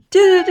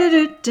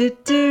Kate,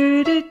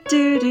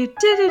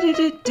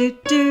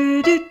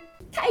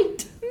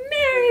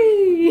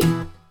 Mary!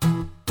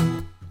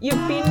 You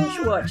binge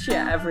watch your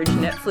average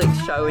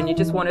Netflix show and you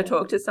just want to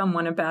talk to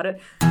someone about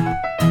it.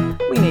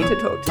 We need to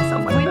talk to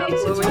someone about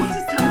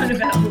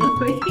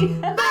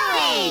Bluey.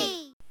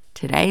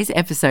 Today's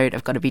episode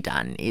of Gotta Be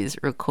Done is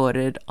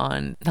recorded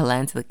on the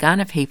lands of the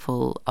Kaurna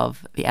people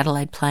of the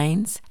Adelaide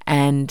Plains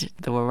and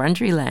the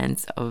Wurundjeri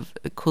lands of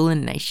the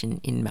Kulin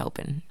Nation in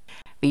Melbourne.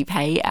 We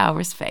pay our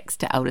respects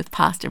to elders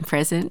past and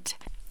present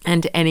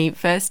and to any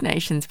First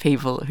Nations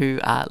people who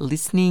are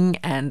listening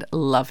and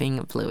loving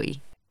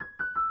Bluey.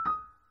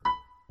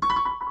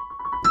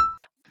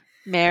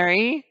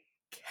 Mary,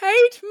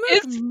 Kate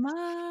It's-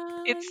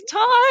 McMahon. it's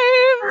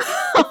time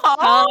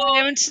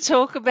to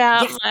talk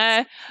about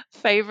my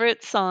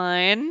favourite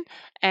sign.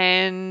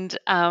 And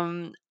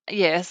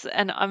yes,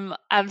 and I'm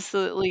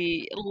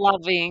absolutely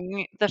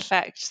loving the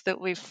fact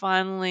that we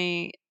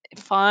finally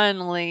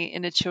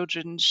in a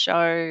children's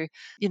show,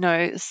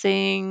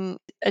 seeing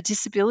a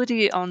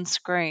disability on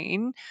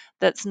screen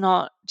that's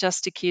not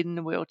just a kid in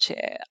a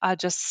wheelchair.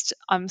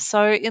 I'm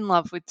so in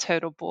love with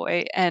Turtle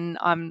Boy, and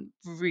I'm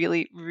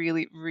really,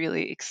 really,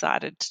 really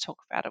excited to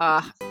talk about it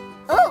with you.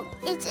 Oh,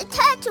 it's a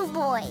turtle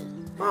boy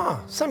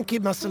Oh, some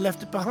kid must have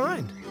left it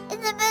behind.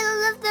 in the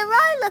middle of the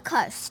roller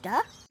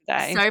coaster.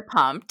 Today. So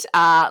pumped.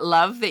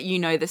 Love that you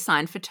know the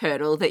sign for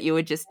turtle that you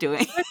were just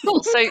doing.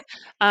 Cool. So,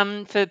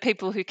 for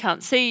people who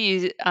can't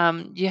see,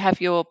 you have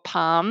your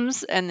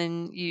palms, and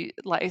then you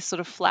like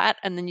sort of flat,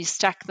 and then you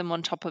stack them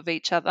on top of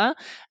each other,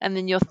 and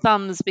then your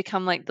thumbs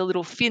become like the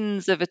little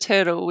fins of a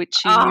turtle,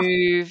 which you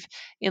move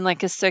in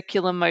like a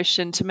circular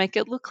motion to make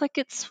it look like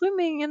it's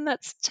swimming, and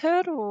that's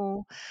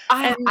turtle.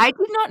 I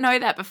did not know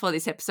that before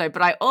this episode,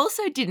 but I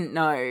also didn't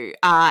know,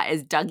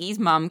 as Dougie's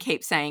mum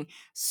keeps saying,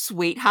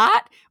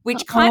 sweetheart,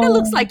 which kind of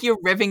looks like you're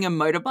revving a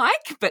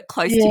motorbike, but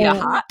close to your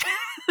heart.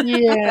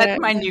 Yeah, That's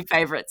my new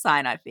favourite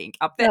sign, I think,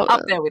 up there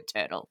with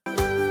turtle.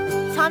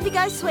 Time to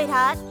go,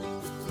 sweetheart.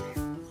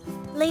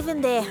 Leave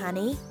him there,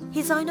 honey.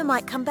 His owner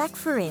might come back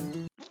for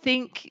him.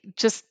 think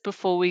just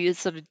before we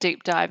sort of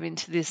deep dive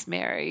into this,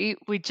 Mary,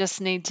 we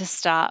just need to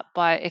start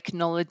by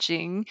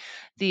acknowledging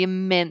the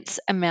immense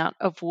amount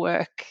of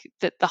work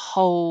that the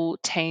whole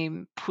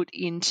team put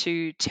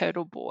into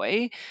Turtle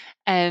Boy.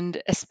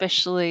 And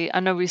especially, I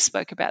know we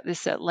spoke about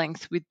this at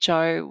length with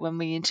Joe when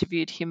we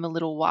interviewed him a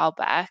little while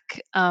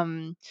back.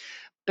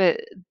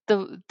 But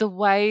the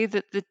way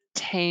that the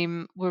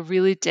team were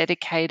really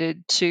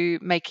dedicated to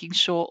making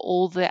sure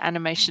all the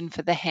animation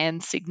for the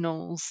hand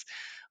signals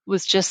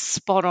was just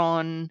spot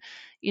on.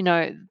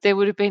 There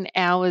would have been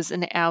hours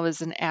and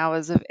hours and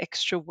hours of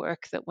extra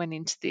work that went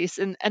into this,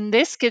 and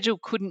their schedule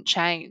couldn't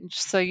change.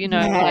 So,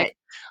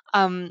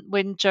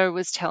 when Joe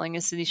was telling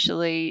us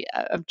initially,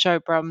 Joe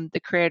Brum, the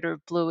creator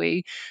of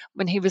Bluey,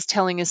 when he was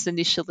telling us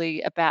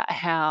initially about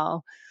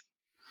how,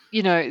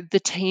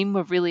 the team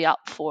were really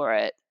up for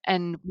it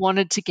and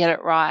wanted to get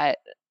it right.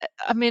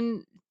 I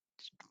mean,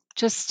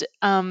 just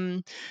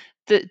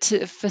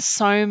for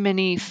so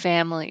many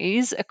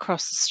families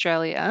across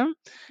Australia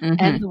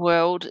and the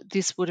world,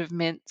 this would have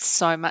meant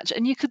so much.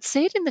 And you could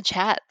see it in the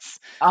chats.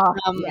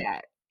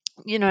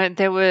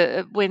 There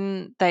were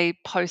when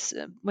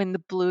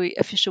the Bluey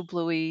official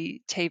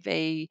Bluey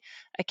TV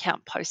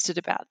account posted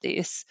about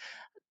this,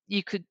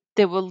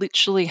 there were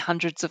literally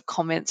hundreds of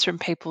comments from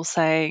people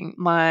saying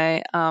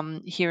my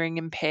hearing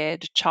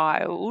impaired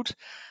child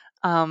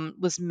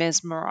was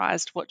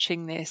mesmerized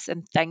watching this,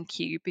 and thank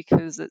you,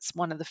 because it's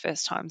one of the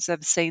first times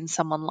I've seen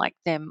someone like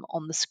them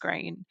on the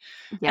screen.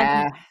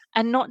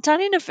 And not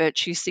done in a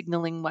virtue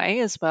signaling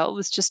way as well. It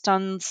was just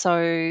done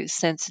so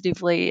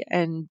sensitively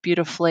and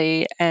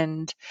beautifully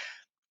and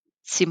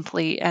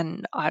simply,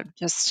 and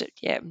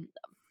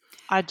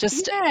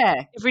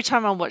every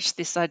time I watch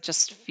this, I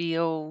just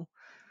feel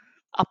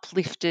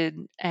uplifted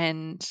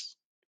and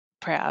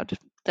proud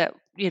that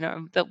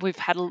that we've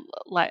had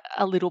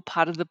a little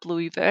part of the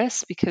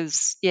Blueyverse,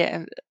 because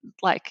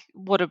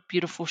what a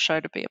beautiful show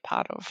to be a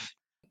part of.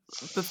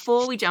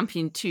 Before we jump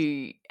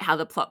into how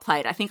the plot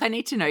played, I think I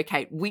need to know,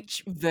 Kate,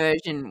 which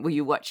version were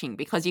you watching?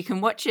 Because you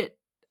can watch it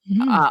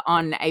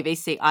on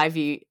ABC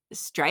iView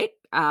straight,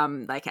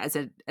 like as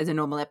a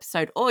normal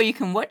episode, or you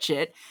can watch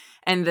it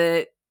and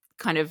the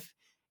kind of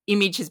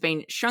image has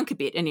been shrunk a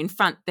bit, and in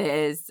front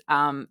there's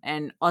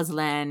an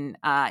Auslan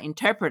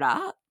interpreter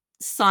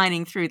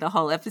signing through the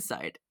whole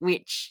episode,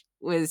 which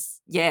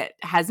was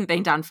hasn't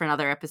been done for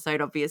another episode,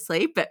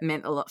 obviously, but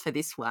meant a lot for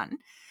this one.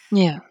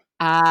 We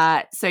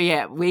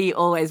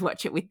always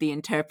watch it with the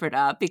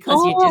interpreter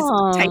because you just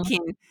take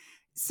in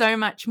so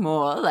much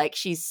more. Like,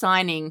 she's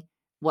signing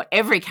what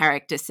every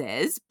character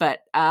says,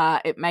 but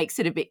it makes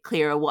it a bit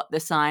clearer what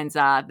the signs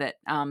are that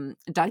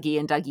Dougie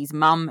and Dougie's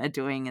mum are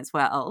doing as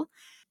well.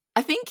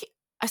 I think,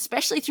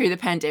 especially through the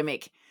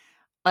pandemic,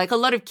 like a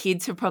lot of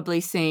kids have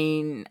probably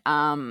seen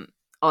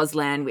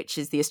Auslan, which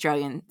is the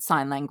Australian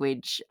Sign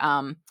Language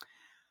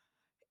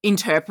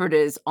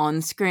interpreters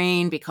on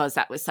screen because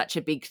that was such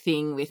a big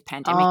thing with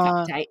pandemic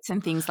updates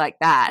and things like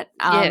that.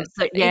 Yes,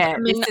 But I this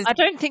mean, is I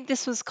don't think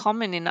this was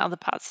common in other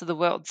parts of the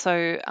world.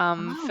 So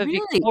for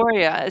really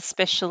Victoria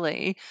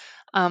especially,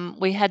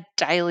 we had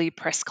daily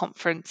press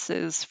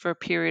conferences for a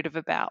period of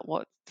about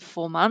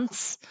 4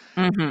 months,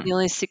 Mhm.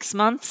 nearly 6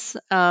 months,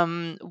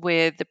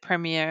 where the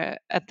Premier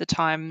at the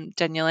time,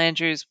 Daniel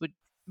Andrews,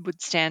 would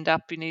stand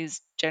up in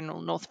his general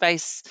North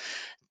Face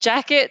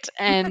jacket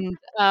and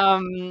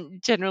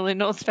generally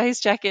North Face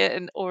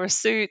jacket or a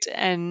suit,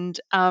 and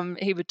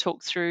he would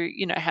talk through,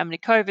 how many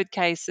COVID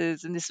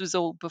cases, and this was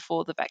all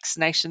before the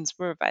vaccinations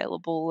were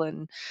available,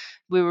 and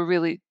we were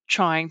really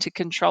trying to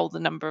control the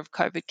number of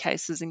COVID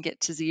cases and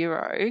get to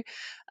zero.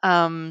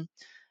 And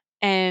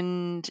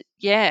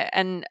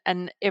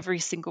every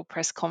single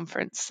press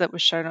conference that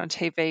was shown on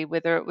TV,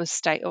 whether it was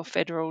state or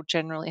federal,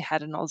 generally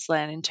had an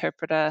Auslan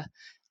interpreter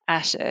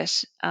at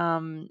it.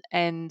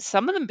 And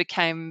some of them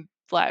became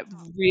like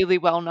really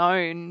well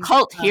known.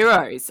 cult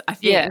heroes, I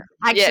Yeah, think.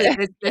 Actually,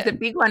 yeah, there's a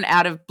big one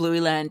out of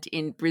Blueland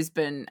in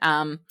Brisbane,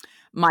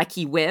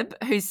 Mikey Webb,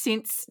 who's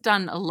since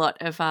done a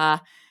lot of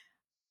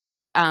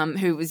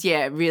who was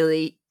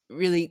really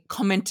really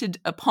commented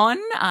upon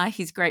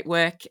his great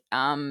work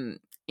in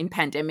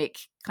pandemic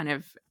kind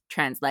of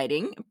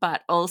translating,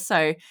 but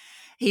also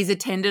he's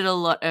attended a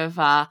lot of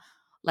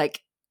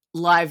like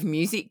live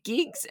music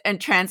gigs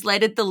and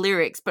translated the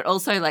lyrics, but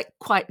also like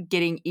quite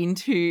getting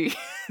into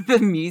the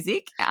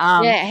music.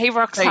 yeah. He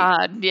rocks So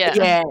hard. Yeah.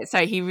 yeah,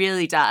 so he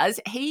really does.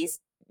 He's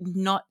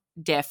not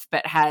deaf,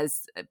 but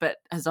has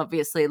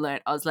obviously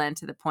learnt Auslan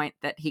to the point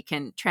that he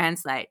can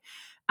translate.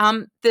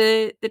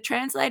 The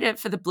translator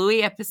for the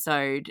Bluey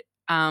episode,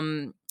 do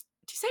you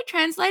say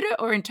translator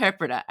or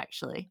interpreter?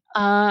 Actually,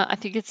 I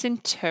think it's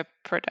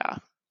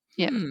interpreter.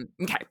 Yeah.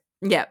 Okay.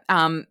 Yeah.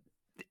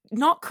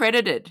 Not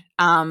credited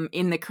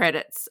in the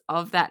credits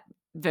of that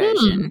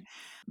version,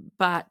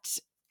 but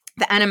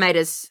the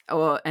animators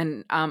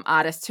and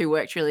artists who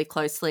worked really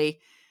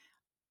closely,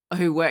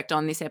 who worked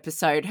on this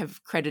episode,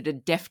 have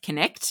credited Deaf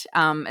Connect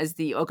as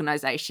the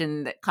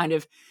organisation that kind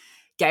of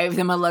gave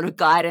them a lot of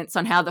guidance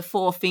on how the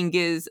four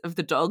fingers of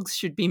the dogs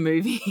should be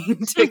moving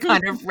to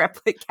kind of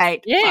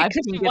replicate Yeah,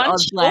 because five-fingered one short,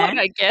 Auslan.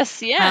 I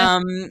guess.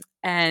 Yeah.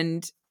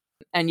 And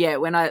yeah,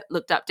 when I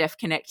looked up Deaf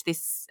Connect,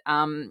 this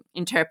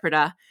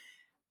interpreter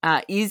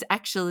is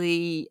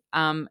actually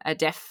a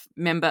deaf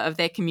member of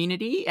their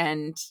community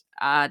and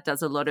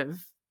does a lot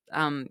of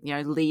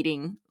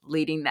leading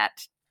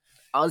that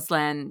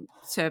Auslan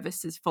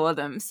services for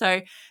them.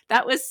 So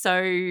that was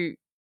so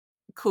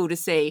cool to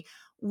see.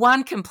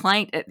 One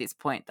complaint at this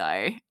point,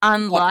 though,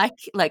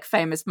 unlike like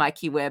famous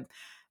Mikey Webb,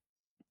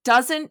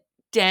 doesn't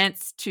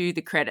dance to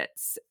the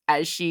credits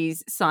as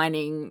she's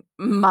signing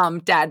Mum,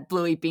 Dad,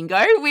 Bluey,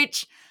 Bingo,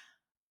 which,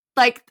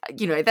 like,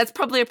 that's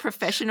probably a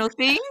professional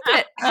thing,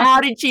 but how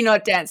did she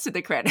not dance to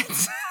the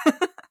credits?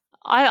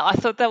 I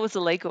thought that was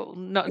illegal.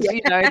 Not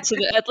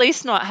to at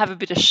least not have a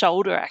bit of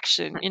shoulder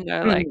action.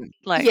 Yeah.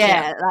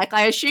 Like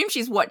I assume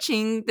she's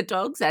watching the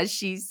dogs as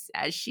she's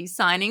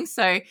signing.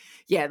 So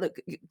yeah, look,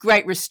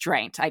 great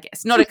restraint, I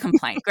guess. Not a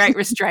complaint. Great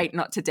restraint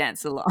not to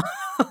dance along.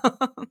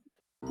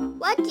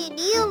 What did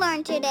you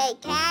learn today,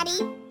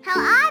 Caddy? How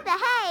I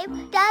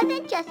behave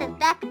doesn't just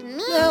affect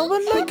me. Now, what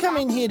did I come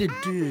in here to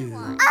do?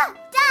 Oh,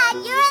 Dad,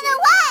 you're in the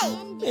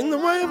way! In the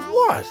way of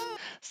what?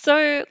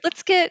 So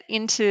let's get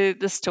into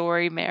the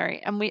story,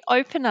 Mary. And we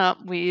open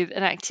up with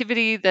an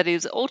activity that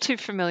is all too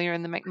familiar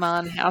in the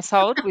McMahon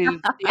household,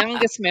 with the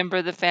youngest member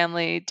of the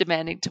family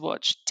demanding to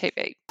watch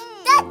TV.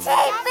 The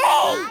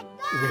TV!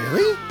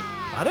 Really?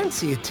 I don't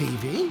see a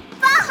TV.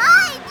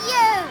 Behind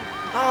you!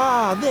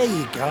 Ah, there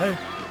you go.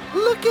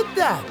 Look at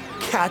that.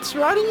 Cats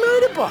riding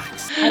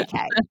motorbikes.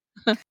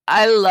 Okay.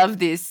 I love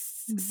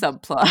this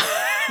subplot.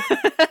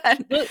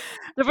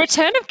 The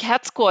return of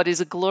Cat Squad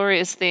is a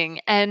glorious thing,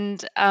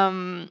 and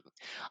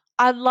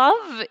I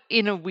love,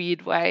 in a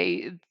weird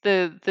way,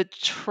 the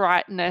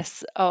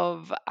triteness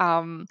of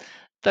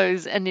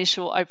those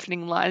initial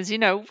opening lines.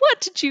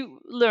 What did you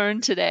learn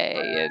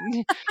today?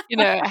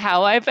 And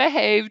how I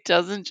behave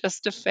doesn't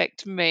just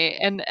affect me,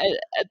 and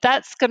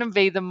that's going to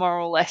be the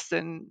moral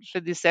lesson for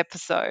this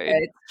episode.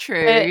 It's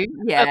true.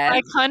 But by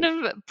kind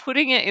of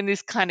putting it in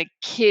this kind of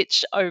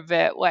kitsch,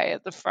 overt way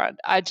at the front,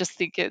 I just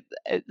think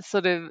it's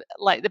sort of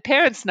like the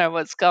parents know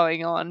what's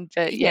going on,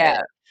 but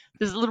yeah,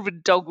 there's a little bit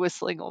of dog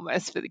whistling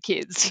almost for the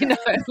kids,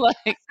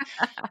 like.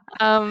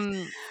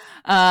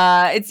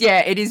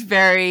 It is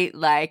very,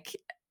 like,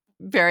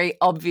 very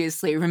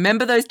obviously,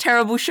 remember those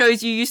terrible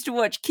shows you used to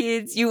watch,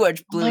 kids? You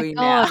watch Bluey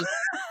now.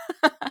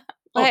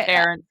 Or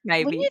parents,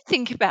 maybe. When you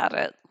think about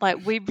it,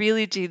 like, we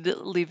really did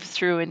live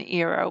through an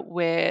era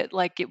where,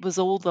 like, it was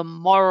all the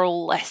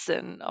moral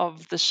lesson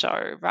of the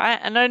show, right?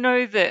 And I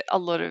know that a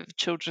lot of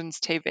children's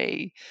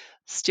TV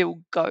still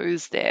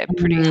goes there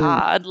pretty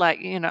hard. Like,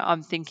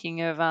 I'm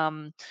thinking of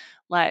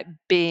like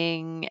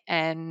Bing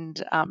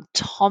and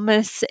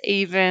Thomas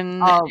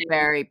even. Oh,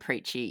 very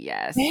preachy,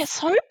 yes. They're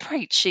so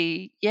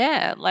preachy,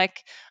 yeah.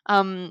 Like,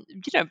 but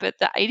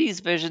the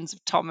 '80s versions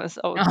of Thomas,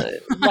 or the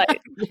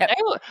like, Yep.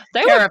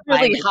 they were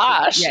really Terrifyingly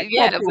harsh. preachy.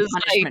 Yeah, it Corporal was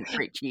punishment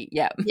preachy.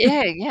 Yeah.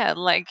 yeah.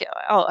 Like,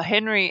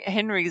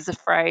 Henry's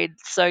afraid,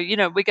 so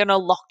we're gonna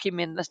lock him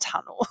in the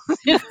tunnel.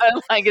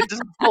 Like it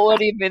just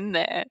board him in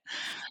there.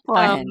 Poor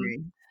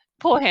Henry.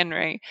 Poor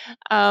Henry.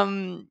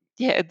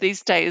 Yeah,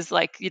 these days,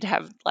 like you'd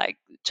have like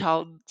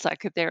child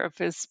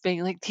psychotherapists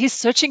being like, he's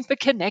searching for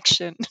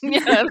connection.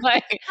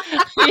 Like,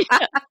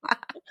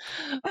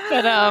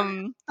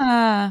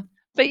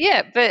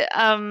 yeah.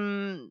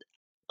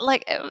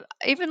 Like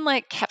even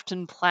like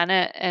Captain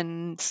Planet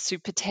and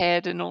Super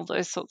Ted and all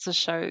those sorts of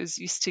shows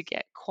used to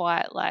get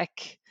quite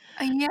like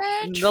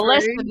Yeah, the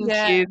less than true.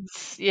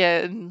 kids.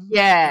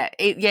 Yeah.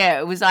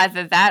 It was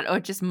either that or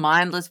just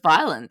mindless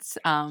violence.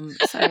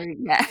 So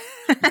yeah,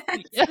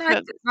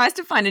 it's nice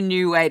to find a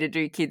new way to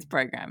do kids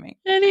programming.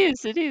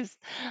 It is.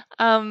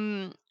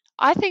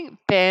 I think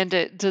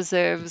Bandit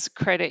deserves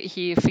credit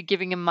here for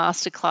giving a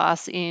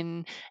masterclass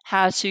in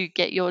how to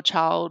get your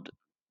child,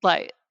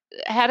 like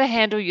how to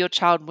handle your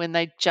child when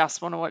they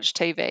just want to watch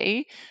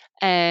TV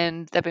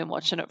and they've been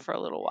watching it for a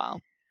little while.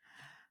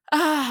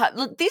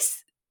 Look,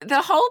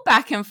 the whole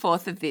back and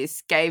forth of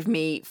this gave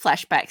me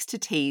flashbacks to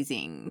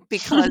teasing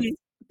because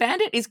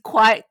Bandit is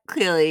quite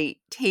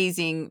clearly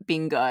teasing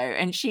Bingo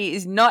and she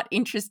is not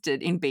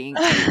interested in being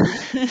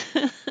teased.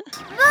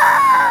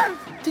 Move!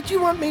 Did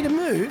you want me to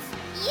move?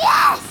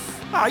 Yes!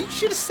 Oh, you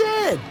should have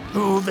said.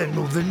 Move it.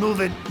 No, move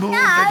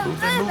out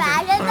of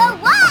the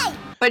way!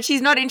 But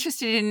she's not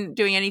interested in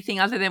doing anything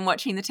other than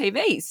watching the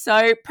TV.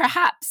 So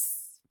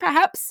perhaps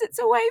it's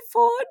a way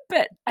forward,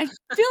 but I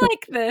feel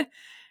like the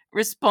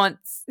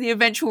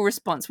eventual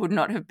response would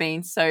not have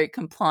been so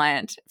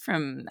compliant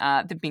from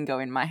the Bingo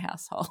in my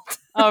household.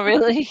 Oh,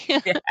 really? Yeah.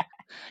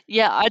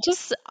 Yeah,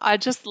 I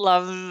just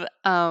love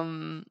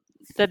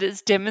that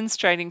it's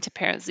demonstrating to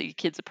parents that your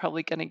kids are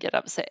probably going to get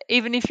upset,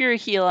 even if you're a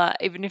healer,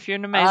 even if you're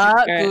an amazing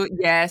parent. Good.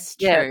 Yes,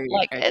 Yeah, true.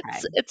 like Okay.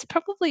 it's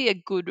probably a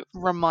good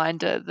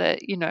reminder that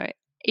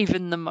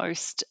even the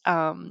most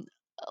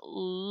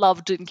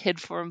loved and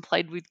cared for and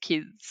played with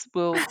kids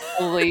will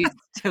probably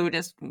still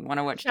just want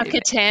to watch chuck TV.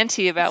 a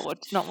tanty about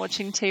not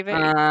watching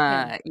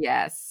TV.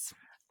 Yes.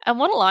 And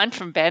what a line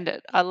from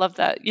Bandit. I love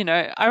that.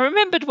 I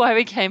remembered why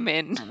we came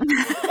in.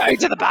 Go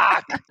to the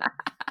park.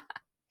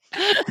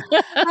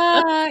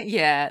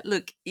 Yeah.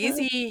 Look, did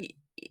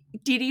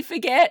he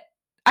forget?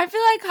 I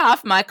feel like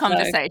half my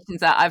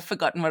conversations are I've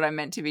forgotten what I'm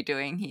meant to be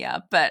doing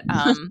here. But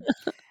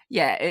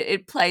yeah,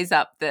 it plays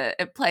up the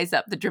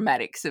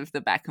dramatics of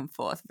the back and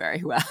forth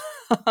very well.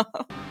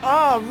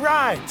 Oh,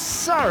 right.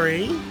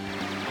 Sorry.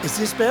 Is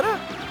this better?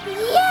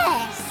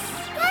 Yes!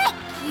 Thank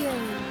you!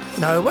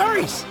 No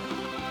worries.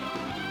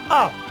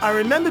 Oh, I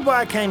remembered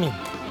why I came in.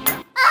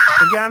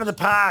 We're going to the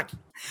park.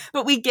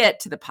 But we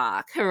get to the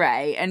park,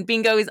 hooray, and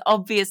Bingo is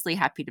obviously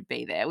happy to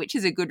be there, which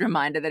is a good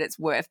reminder that it's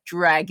worth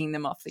dragging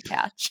them off the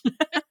couch.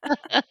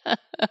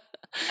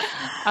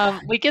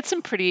 We get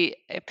some pretty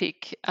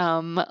epic,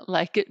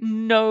 like,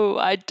 no,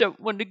 I don't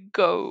want to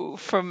go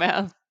from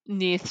our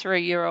near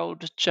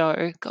 3-year-old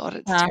Joe. God,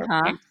 it's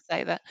terrifying to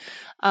say that.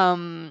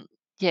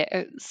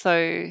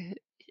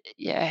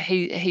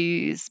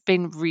 He's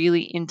been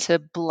really into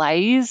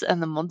Blaze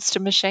and the Monster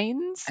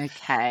Machines.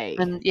 Okay.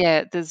 And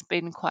yeah, there's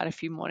been quite a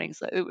few mornings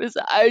that it was,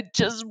 I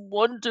just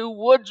want to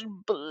watch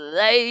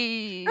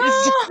Blaze.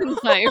 And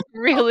like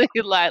really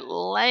like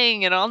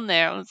laying it on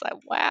there. I was like,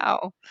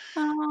 wow.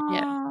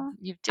 Yeah,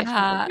 you've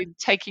definitely been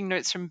taking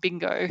notes from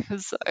Bingo.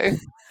 So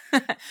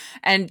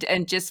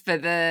and just for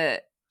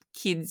the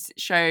kids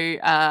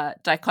show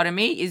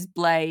Dichotomy, is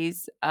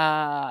Blaze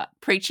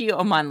preachy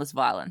or mindless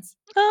violence?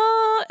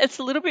 It's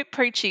a little bit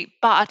preachy,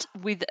 but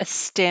with a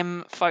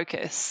STEM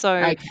focus.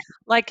 So,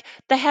 like,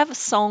 they have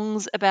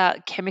songs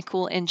about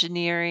chemical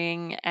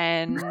engineering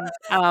and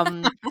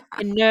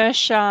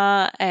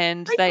inertia,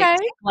 and they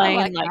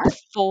explain like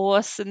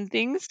force and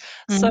things.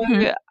 So,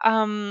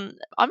 I'm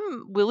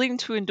willing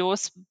to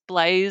endorse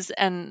Blaze.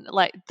 And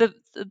like the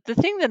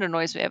thing that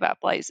annoys me about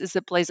Blaze is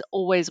that Blaze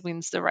always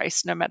wins the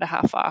race, no matter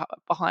how far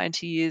behind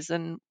he is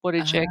and what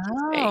a jerk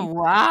he's being. Oh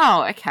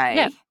wow! Okay.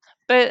 Yeah,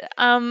 but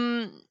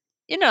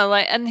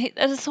and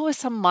there's always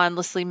some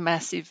mindlessly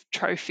massive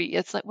trophy.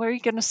 It's like, where are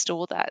you going to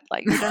store that?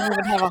 Like, you don't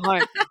even have a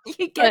home.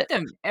 You get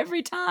them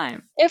every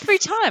time. Every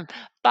time.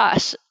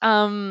 But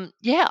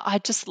I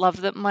just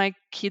love that my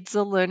kids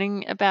are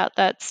learning about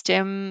that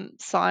STEM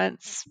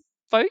science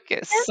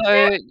focus.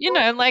 So,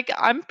 like,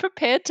 I'm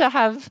prepared to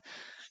have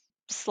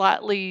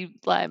slightly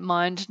like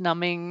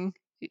mind-numbing,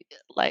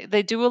 like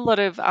they do a lot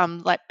of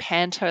like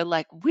panto,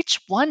 like, which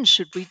one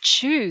should we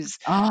choose?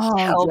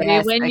 Tell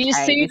me when you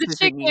see the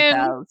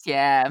chicken.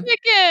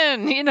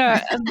 Chicken,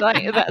 and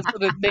like that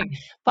sort of thing.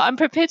 But I'm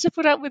prepared to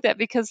put up with that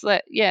because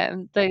they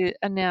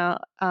are now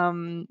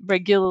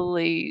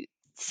regularly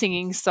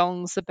singing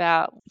songs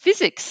about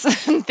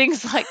physics and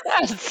things like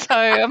that. So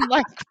I'm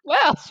like,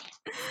 wow.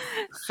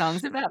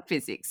 Songs about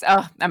physics.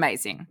 Oh,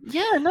 amazing.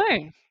 Yeah, no.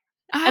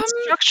 And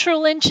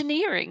structural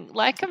engineering.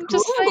 Like I'm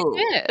just saying, Cool.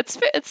 yeah,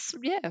 it's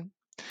yeah.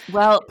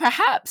 Well,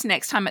 perhaps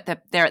next time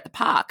they're at the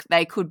park,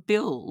 they could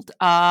build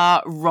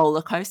a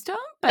roller coaster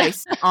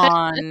based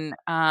on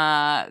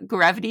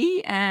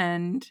gravity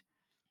and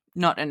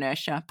not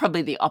inertia.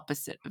 Probably the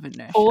opposite of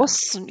inertia.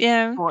 Force,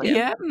 yeah. Or,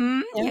 yeah.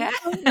 Yeah.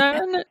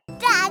 No.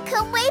 Dad,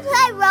 can we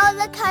play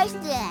roller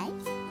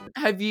coasters?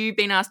 Have you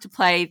been asked to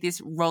play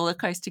this roller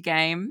coaster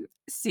game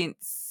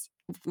since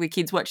the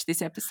kids watched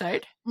this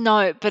episode?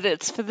 No, but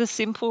it's for the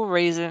simple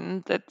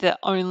reason that the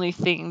only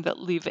thing that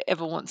Liv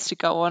ever wants to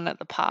go on at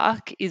the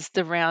park is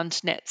the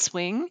round net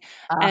swing.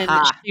 And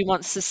she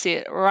wants to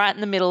sit right in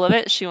the middle of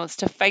it. She wants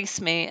to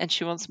face me and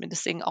she wants me to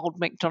sing Old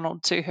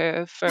MacDonald to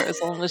her for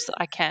as long as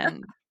I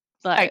can.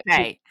 Like,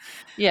 Okay.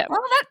 Yeah.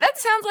 Well, that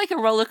sounds like a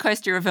roller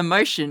coaster of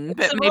emotion,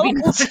 but a maybe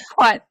roller not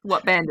quite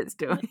what Bandit's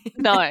doing.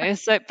 No,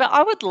 but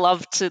I would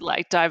love to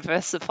like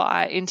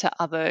diversify into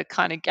other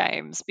kind of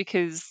games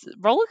because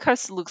roller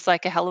coaster looks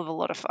like a hell of a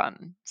lot of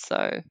fun.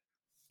 So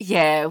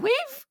yeah,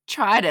 we've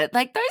tried it.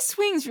 Like those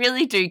swings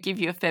really do give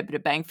you a fair bit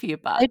of bang for your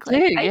buck. They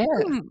do, like, yeah.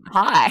 Them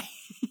high.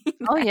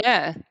 Oh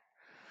yeah.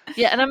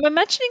 Yeah, and I'm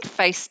imagining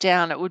face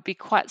down it would be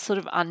quite sort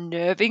of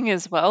unnerving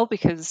as well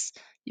because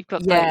you've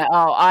got Yeah,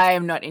 I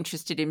am not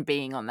interested in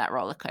being on that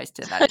roller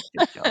coaster, that is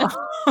for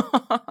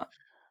sure.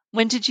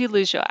 When did you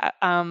lose your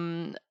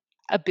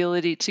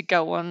ability to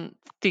go on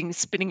things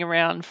spinning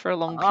around for a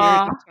long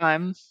period of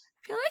time?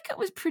 I feel like it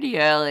was pretty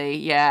early,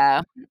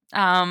 yeah.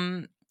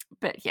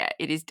 But yeah,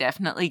 it is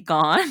definitely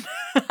gone.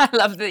 I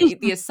love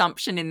the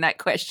assumption in that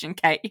question,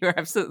 Kate. You're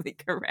absolutely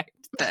correct.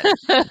 But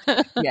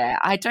yeah,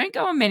 I don't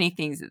go on many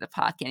things at the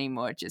park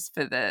anymore just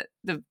for the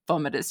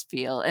vomitous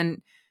feel.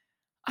 And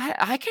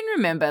I can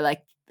remember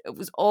like it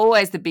was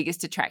always the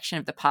biggest attraction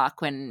of the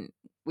park when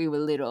we were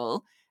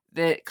little,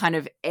 the kind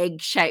of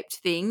egg-shaped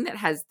thing that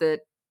has the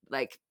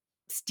like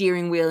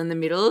steering wheel in the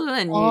middle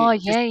and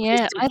you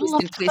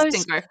just twist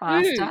and go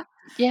faster.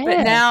 Yeah.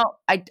 But now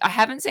I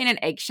haven't seen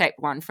an egg-shaped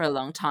one for a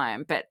long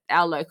time, but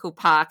our local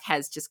park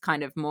has just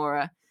kind of more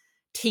a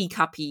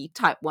teacuppy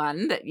type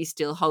one that you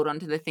still hold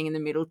onto the thing in the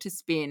middle to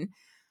spin.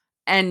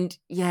 And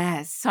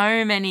yeah,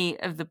 so many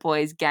of the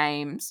boys'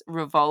 games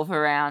revolve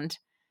around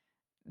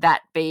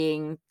that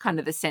being kind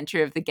of the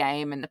center of the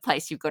game and the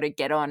place you've got to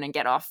get on and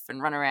get off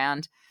and run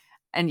around.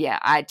 And yeah,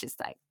 I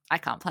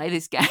can't play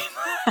this game.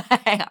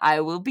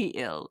 I will be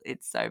ill.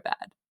 It's so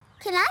bad.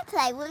 Can I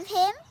play with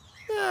him?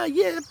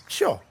 Yeah,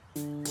 sure.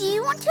 Do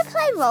you want to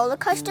play roller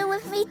coaster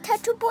with me,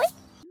 Turtle Boy?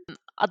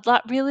 I'd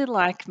really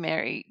like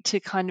Mary to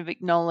kind of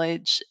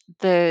acknowledge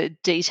the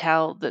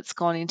detail that's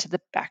gone into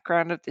the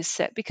background of this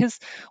set because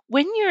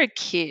when you're a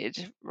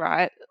kid,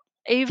 right,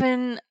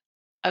 even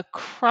a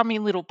crummy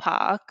little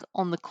park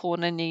on the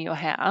corner near your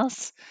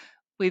house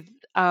with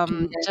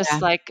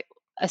just like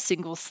a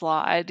single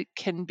slide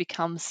can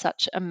become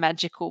such a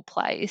magical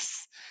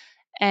place.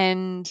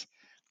 And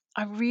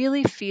I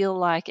really feel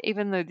like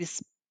even though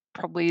this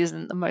probably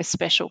isn't the most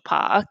special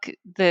park,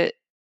 that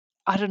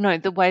I don't know,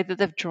 the way that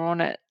they've drawn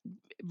it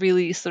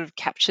really sort of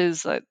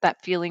captures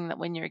that feeling that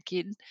when you're a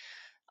kid.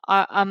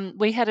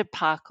 We had a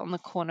park on the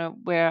corner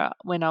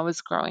when I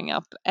was growing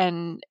up,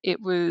 and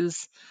it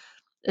was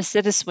a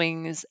set of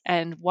swings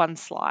and one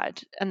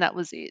slide, and that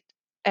was it.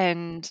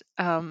 And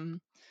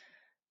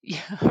yeah,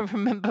 I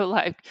remember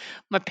like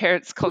my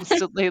parents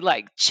constantly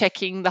like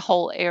checking the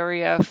whole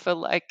area for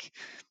like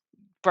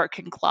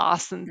broken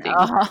glass and things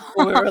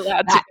before we were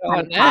allowed to go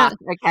on that.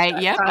 Okay,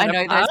 yep, I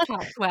know those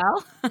parks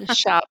well.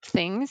 Sharp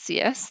things,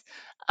 yes.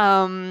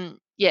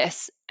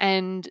 Yes,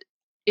 and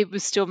it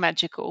was still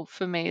magical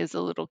for me as a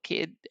little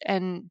kid.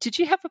 And did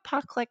you have a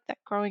park like that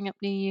growing up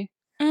near you?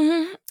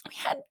 Mm-hmm. We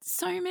had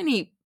so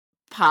many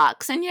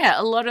parks, and yeah,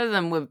 a lot of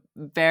them were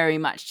very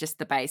much just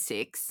the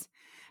basics.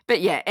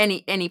 But yeah,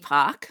 any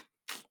park,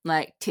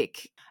 like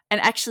tick.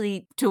 And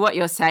actually, to what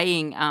you're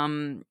saying,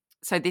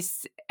 so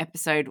this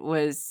episode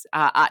was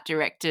art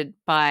directed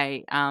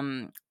by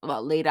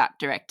lead art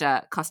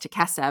director Costa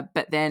Casa,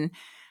 but then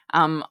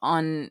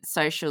on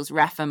socials,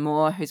 Rafa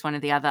Moore, who's one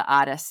of the other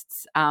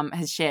artists,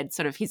 has shared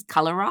sort of his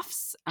colour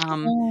roughs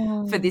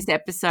for this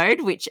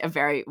episode, which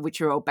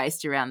are all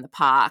based around the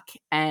park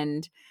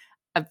and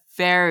are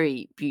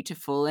very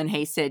beautiful. And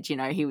he said, you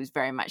know, he was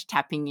very much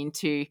tapping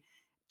into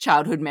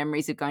childhood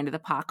memories of going to the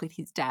park with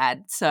his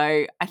dad.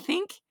 So I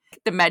think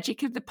the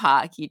magic of the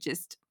park, you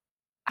just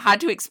hard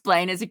to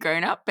explain as a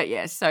grown-up, but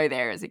yeah, so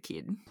there as a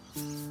kid.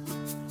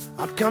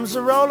 Up comes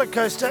the roller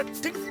coaster.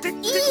 Tick, tick, tick, tick,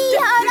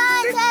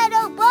 Hold tick, on,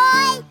 little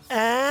boy!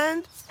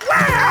 and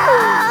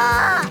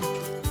wow!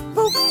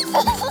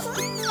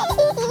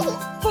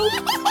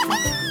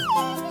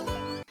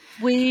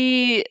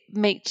 We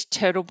meet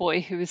Turtle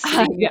Boy, who is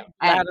sitting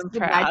loud and the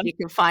proud. magic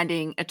of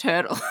finding a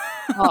turtle.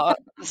 Oh,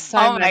 so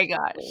Oh my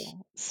gosh.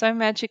 magical. So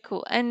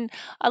magical. And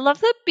I love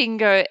that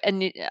Bingo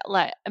and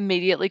like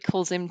immediately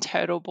calls him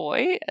Turtle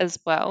Boy as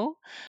well.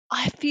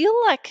 I feel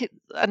like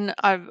and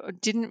I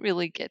didn't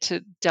really get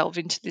to delve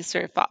into this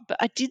very far, but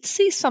I did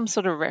see some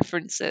sort of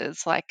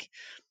references like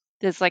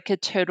there's like a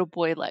Turtle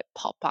Boy like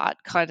pop art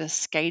kind of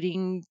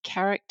skating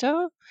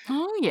character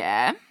Oh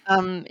yeah.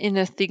 in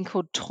a thing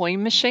called Toy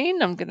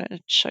Machine. I'm gonna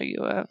show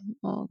you a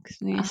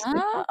can you see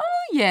that?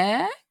 Oh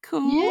yeah.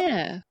 Cool.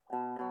 Yeah.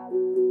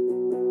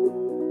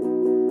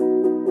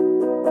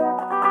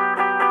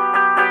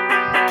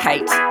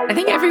 Kate, I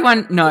think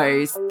everyone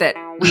knows that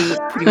we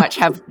pretty much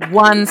have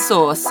one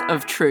source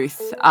of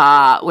truth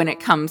when it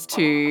comes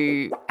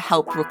to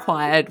help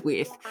required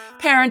with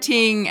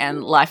parenting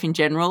and life in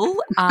general.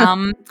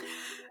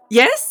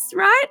 Yes,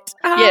 right?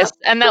 Yes,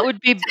 and that would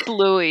be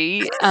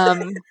Bluey.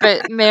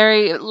 But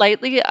Mary,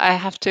 lately I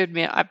have to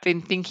admit I've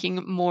been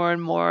thinking more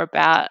and more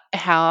about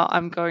how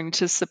I'm going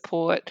to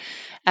support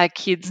our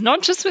kids,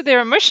 not just with their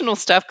emotional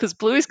stuff, because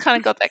Bluey's kind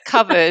of got that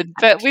covered,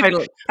 but Totally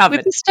with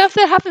covered. the stuff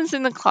that happens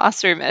in the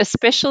classroom,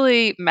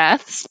 especially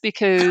maths,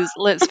 because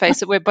let's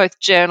face it, we're both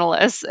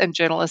journalists, and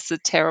journalists are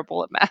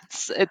terrible at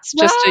maths. It's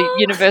just a Well,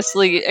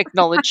 universally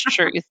acknowledged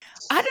truth.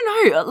 I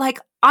don't know.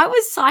 Like, I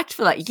was psyched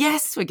for, like,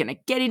 yes, we're going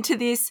to get into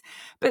this.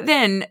 But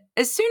then,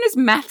 as soon as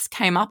maths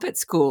came up at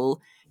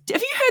school,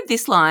 have you heard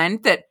this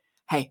line that,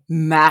 hey,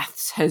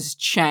 maths has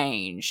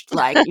changed?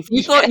 Like, if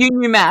you thought you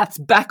knew maths,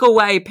 back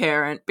away,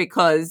 parent,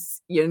 because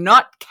you're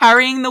not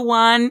carrying the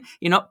one,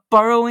 you're not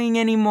borrowing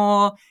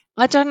anymore.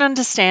 I don't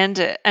understand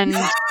it. And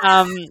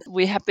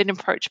we have been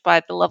approached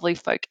by the lovely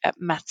folk at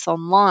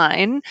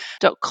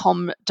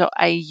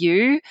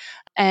mathsonline.com.au,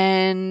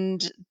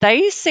 and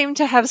they seem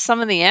to have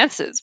some of the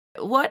answers.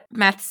 What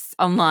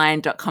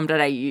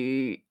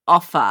mathsonline.com.au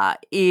offer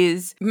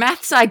is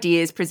maths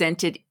ideas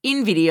presented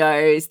in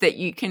videos that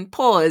you can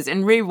pause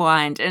and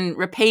rewind and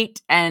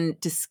repeat and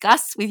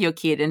discuss with your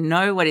kid and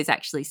know what is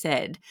actually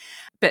said.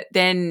 But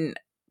then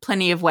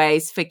plenty of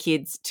ways for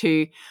kids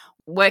to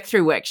work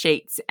through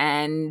worksheets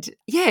and,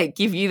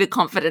 give you the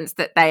confidence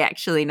that they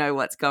actually know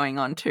what's going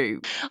on too.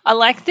 I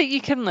like that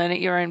you can learn at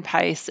your own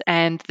pace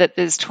and that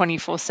there's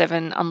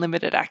 24/7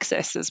 unlimited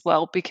access as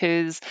well,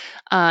 because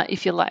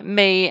if you're like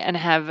me and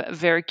have a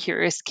very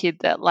curious kid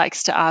that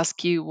likes to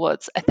ask you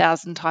what's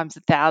 1,000 times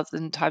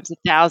 1,000 times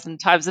 1,000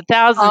 times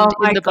 1,000 Oh in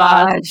my the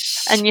bus,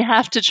 gosh. and you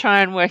have to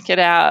try and work it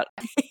out.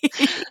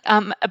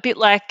 A bit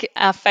like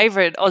our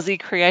favourite Aussie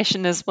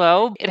creation as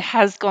well, it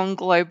has gone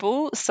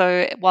global.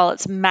 So while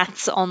it's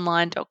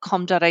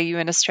mathsonline.com.au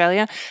in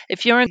Australia,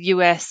 if you're in the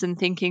US and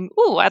thinking,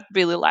 oh, I'd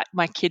really like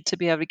my kid to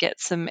be able to get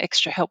some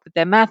extra help with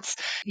their maths,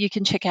 you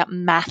can check out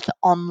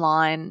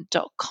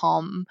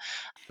mathonline.com.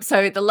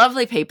 So the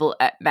lovely people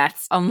at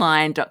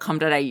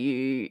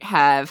mathsonline.com.au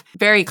have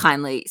very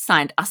kindly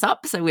signed us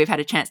up, so we've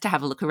had a chance to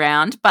have a look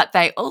around, but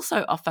they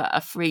also offer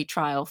a free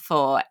trial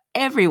for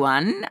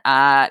everyone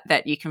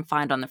that you can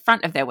find on the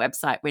front of their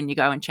website when you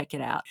go and check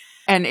it out.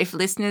 And if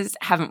listeners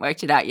haven't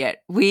worked it out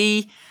yet,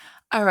 we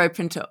are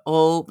open to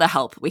all the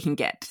help we can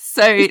get.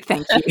 So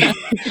thank you.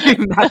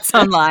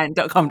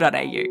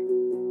 mathsonline.com.au.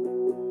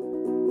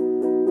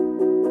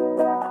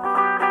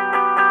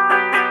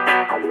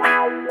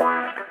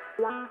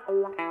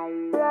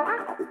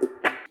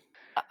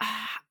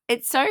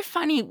 It's so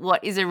funny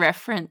what is a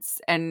reference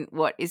and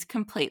what is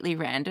completely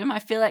random. I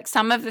feel like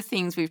some of the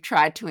things we've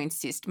tried to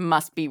insist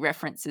must be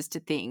references to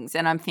things.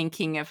 And I'm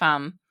thinking of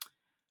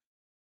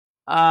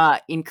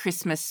in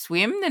Christmas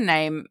Swim, the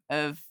name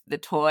of the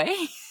toy.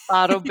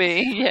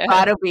 Bartleby, yeah.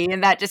 Bartleby,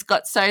 and that just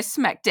got so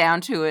smacked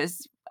down to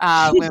us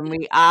when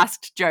we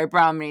asked Joe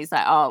Brum, and he's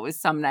like, oh, it was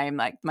some name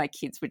like my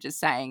kids were just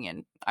saying,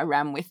 and I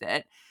ran with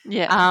it.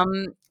 Yeah.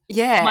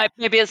 Yeah.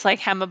 Maybe it's like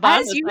Hammer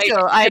Bun. As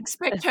usual, I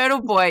expect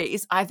Turtle Boy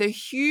is either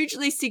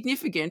hugely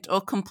significant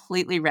or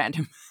completely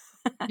random.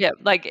 Yeah,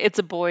 like it's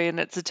a boy and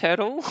it's a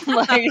turtle.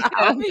 Like,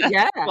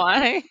 Yeah.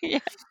 why? Yeah.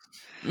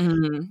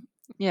 Mm.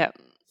 Yeah.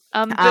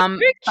 But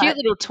very cute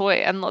little toy,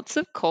 and lots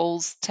of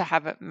calls to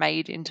have it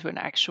made into an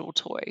actual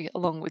toy,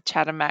 along with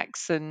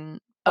Chattermax and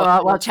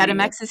Well, Bottology.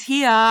 Chattermax is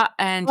here,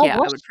 and Oh, I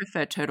what? would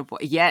prefer Turtle Boy.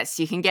 Yes,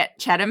 you can get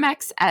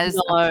Chattermax as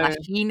a No.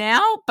 plushie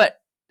now,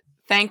 but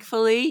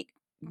thankfully,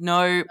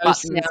 no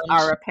buttons sound.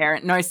 are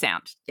apparent. No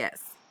sound.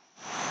 Yes,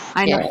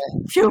 I know.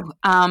 Phew.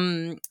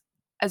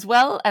 As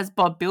well as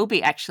Bob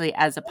Bilby actually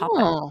as a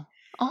puppet.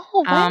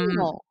 Oh,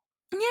 wow.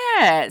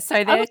 Yeah,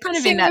 so they're was kind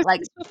of seeing in that those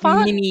like things for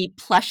fun. mini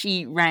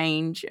plushy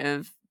range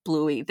of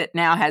Bluey that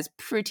now has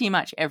pretty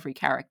much every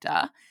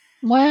character.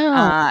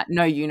 Wow.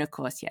 No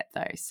unicorns yet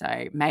though,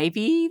 so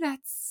maybe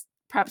that's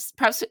perhaps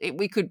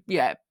we could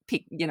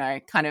pick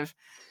kind of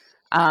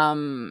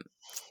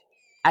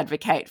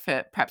advocate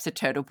for perhaps a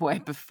Turtle Boy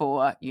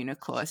before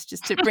unicorns,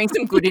 just to bring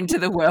some good into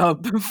the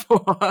world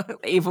before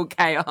evil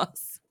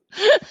chaos.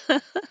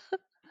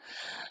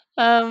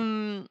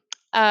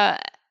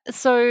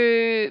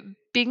 So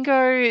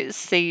Bingo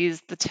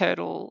sees the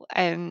turtle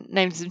and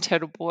names him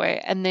Turtle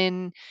Boy, and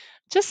then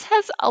just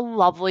has a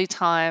lovely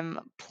time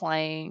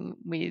playing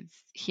with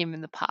him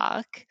in the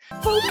park.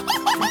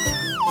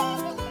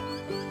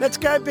 Let's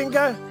go,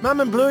 Bingo. Mum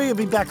and Bluey will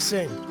be back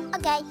soon.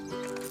 Okay.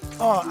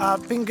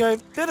 Bingo,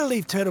 better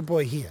leave Turtle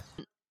Boy here.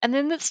 And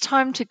then it's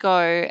time to go,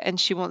 and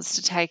she wants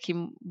to take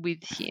him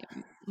with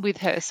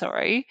her,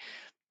 sorry.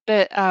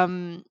 But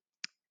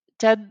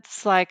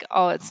Dad's like,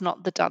 oh, it's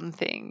not the done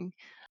thing.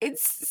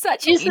 It's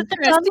such Is an it the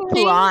done interesting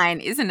thing?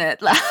 line, isn't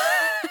it? Like,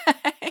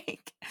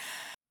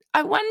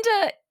 I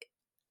wonder,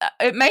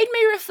 it made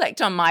me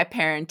reflect on my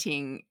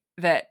parenting,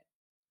 that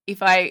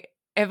if I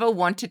ever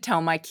want to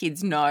tell my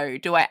kids no,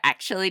 do I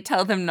actually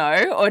tell them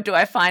no, or do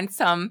I find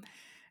some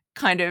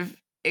kind of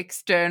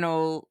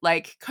external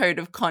like code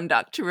of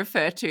conduct to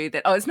refer to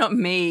that, oh, it's not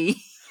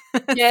me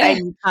saying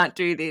you can't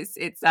do this,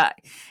 it's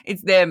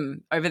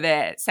them over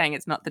there saying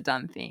it's not the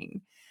done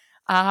thing.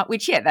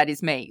 Which, yeah, that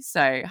is me.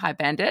 So, hi,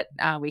 Bandit.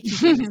 We can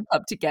do this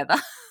club together.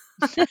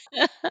 I feel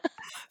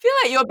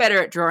like you're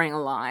better at drawing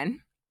a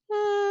line.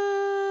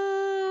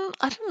 I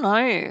don't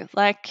know.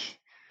 Like,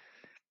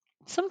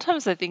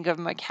 sometimes I think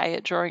I'm okay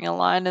at drawing a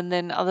line, and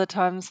then other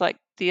times, like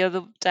the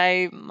other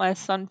day, my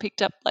son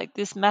picked up like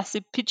this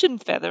massive pigeon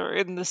feather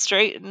in the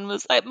street and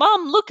was like,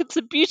 "Mum, look, it's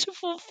a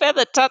beautiful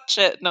feather. Touch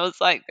it." And I was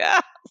like,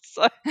 "Ah."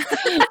 So,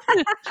 Okay,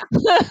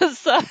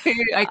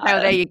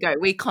 well, there you go.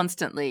 We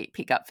constantly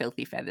pick up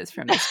filthy feathers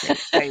from the street.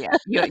 So, yeah,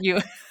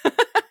 you're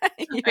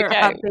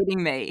Okay.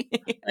 beating me.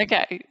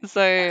 Okay,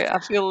 so I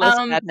feel less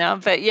bad now.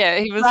 But yeah,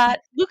 he was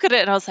look at it,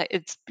 and I was like,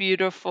 "It's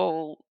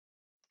beautiful.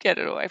 Get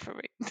it away from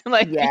me."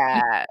 Like,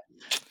 yeah.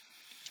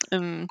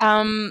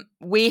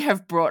 We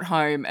have brought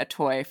home a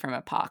toy from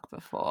a park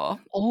before.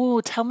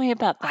 Oh, tell me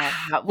about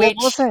that. What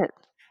was it?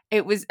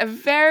 It was a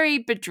very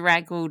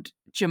bedraggled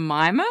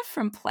Jemima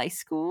from Play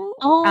School.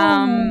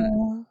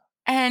 Oh.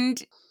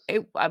 And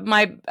it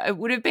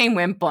would have been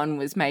when Bon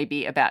was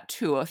maybe about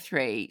 2 or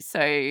 3,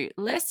 so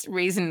less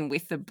reason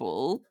with the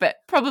bull, but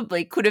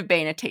probably could have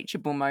been a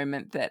teachable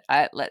moment that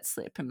I let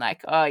slip. I'm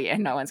like, oh yeah,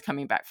 no one's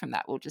coming back from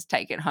that. We'll just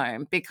take it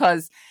home,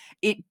 because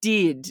it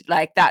did,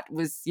 like, that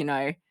was,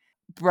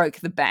 broke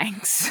the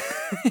banks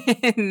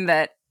in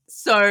that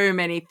so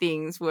many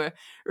things were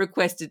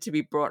requested to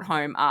be brought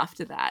home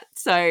after that.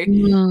 So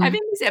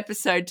having this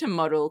episode to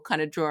model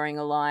kind of drawing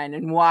a line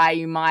and why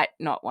you might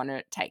not want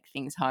to take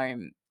things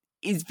home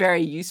is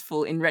very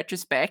useful in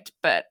retrospect,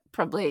 but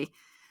probably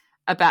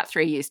about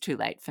 3 years too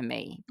late for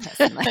me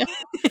personally.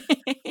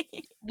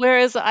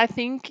 Whereas I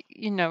think,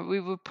 we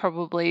were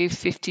probably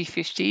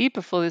 50-50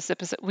 before this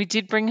episode. We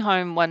did bring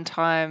home one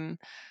time,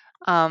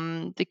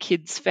 the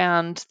kids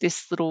found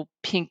this little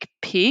pink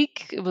pig.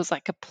 It was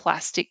like a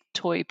plastic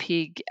toy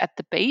pig at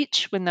the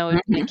beach when they were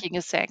making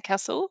a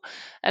sandcastle,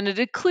 and it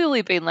had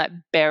clearly been like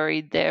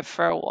buried there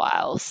for a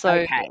while. So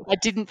Okay. I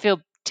didn't feel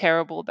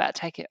terrible about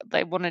taking it.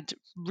 They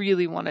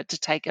really wanted to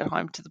take it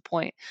home, to the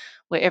point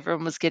where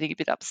everyone was getting a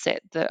bit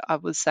upset that I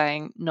was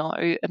saying no,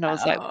 and I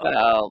was like,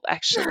 well,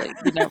 actually,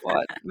 you know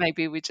what,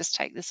 maybe we just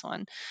take this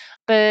one.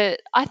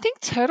 But I think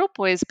Turtle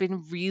Boy has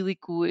been really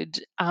good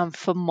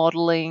for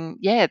modeling,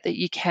 that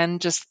you can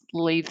just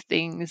leave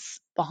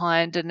things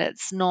behind, and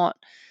it's not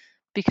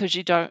because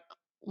you don't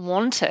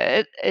want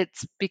it,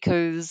 it's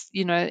because,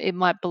 it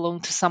might belong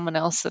to someone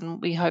else,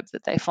 and we hope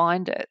that they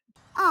find it.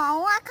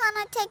 Oh, why can't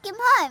I take him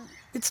home?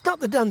 It's not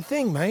the done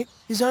thing, mate.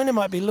 His owner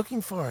might be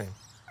looking for him.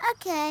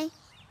 Okay.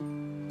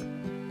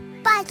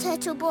 Bye,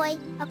 Turtle Boy.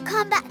 I'll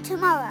come back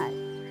tomorrow.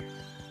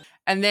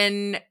 And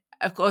then,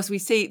 of course, we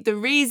see the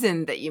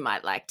reason that you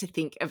might like to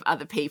think of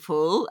other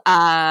people.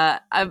 I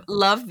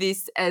love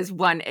this as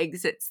one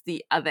exits,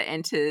 the other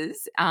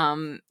enters.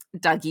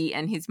 Dougie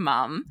and his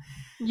mum.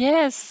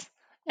 Yes.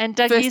 And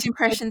Dougie's First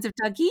impressions of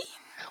Dougie?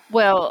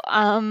 Well,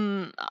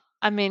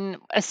 I mean,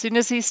 as soon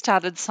as he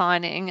started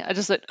signing, I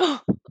just like,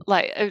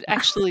 like, it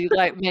actually,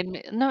 like, made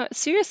me, no,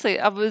 seriously,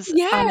 I was,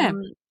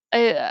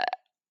 it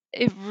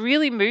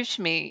really moved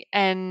me.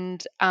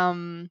 And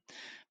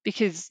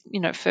because,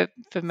 for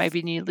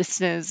maybe new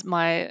listeners,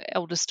 my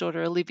eldest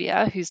daughter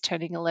Olivia, who's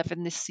turning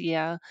 11 this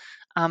year,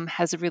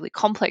 has a really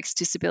complex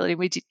disability.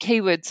 We did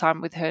keyword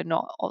sign with her,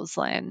 not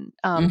Auslan,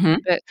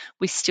 but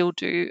we still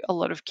do a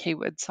lot of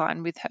keyword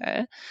sign with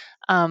her,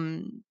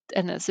 and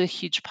it's a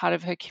huge part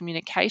of her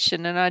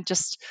communication. And I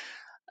just,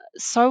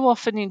 so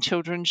often in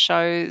children's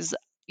shows,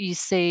 you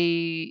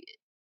see,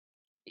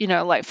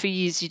 like, for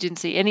years you didn't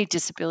see any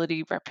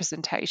disability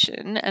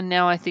representation, and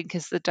now I think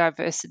as the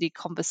diversity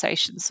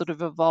conversation sort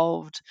of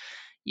evolved,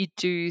 you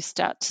do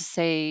start to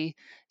see,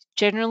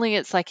 generally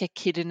it's like a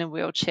kid in a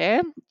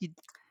wheelchair. You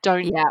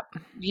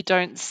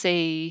don't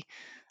see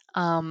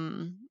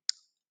Auslan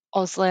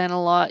a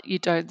lot. You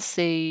don't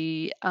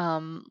see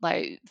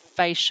like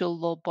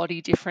facial or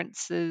body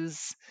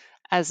differences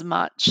as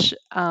much.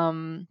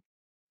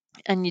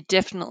 And you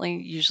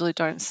definitely usually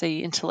don't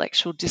see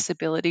intellectual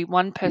disability.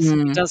 One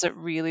person who does it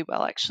really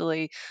well,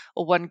 actually,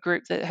 or one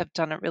group that have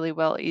done it really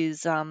well,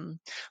 is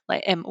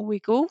like Emma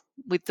Wiggle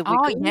with the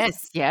Wiggles. Oh,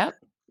 yes, yeah.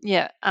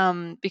 Yeah,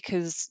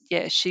 because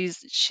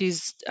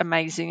she's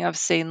amazing. I've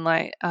seen,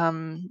 like,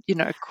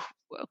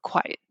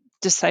 quite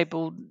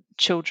disabled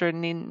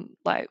children in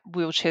like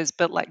wheelchairs,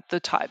 but like the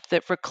type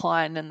that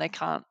recline and they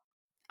can't,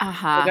 they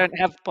don't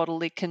have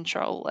bodily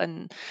control,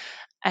 and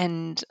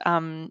and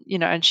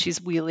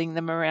she's wheeling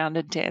them around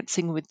and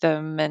dancing with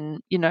them,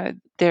 and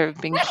there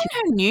have been That in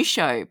her new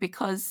show,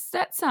 because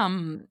that's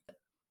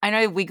I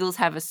know Wiggles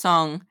have a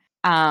song,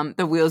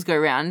 The Wheels Go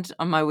Round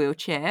on My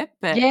Wheelchair,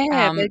 but they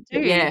do.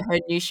 yeah, her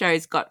new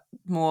show's got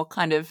more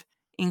kind of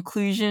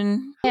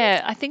inclusion.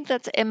 Yeah, I think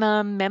that's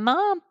Emma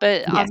Memma,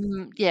 but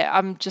Yes.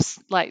 I'm just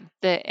like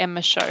the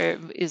Emma show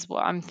is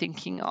what I'm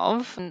thinking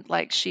of. And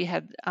like she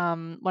had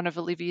one of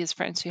Olivia's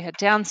friends who had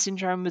Down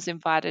syndrome was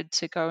invited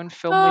to go and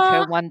film with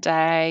her one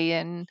day,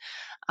 and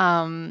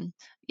and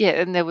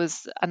there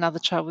was another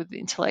child with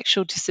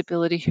intellectual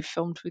disability who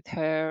filmed with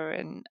her,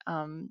 and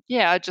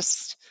I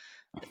just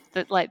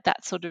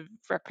that sort of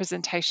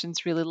representation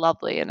is really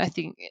lovely. And I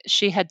think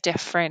she had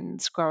deaf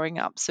friends growing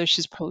up, so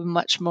she's probably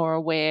much more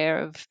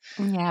aware of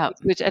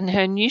language. And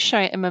her new show,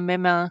 Emma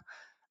Memma,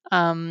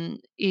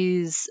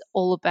 is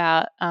all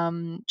about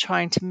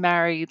trying to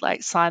marry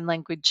like sign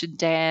language and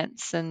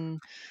dance and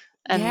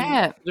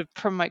sort of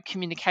promote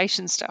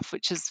communication stuff,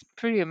 which is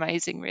pretty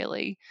amazing,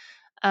 really.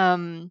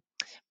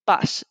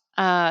 But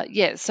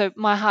so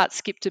my heart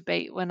skipped a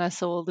beat when I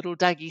saw little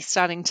Dougie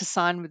starting to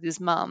sign with his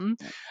mum.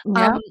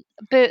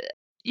 But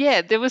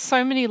yeah, there were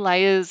so many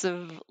layers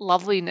of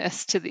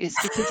loveliness to this,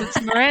 because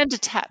it's Miranda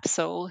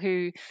Tapsell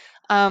who,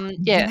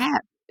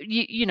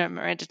 you know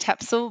Miranda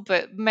Tapsell,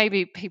 but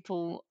maybe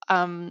people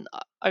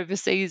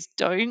overseas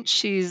don't.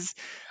 She's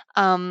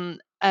a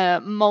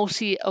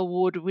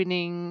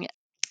multi-award-winning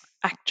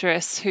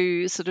actress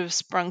who sort of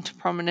sprung to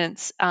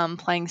prominence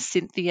playing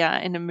Cynthia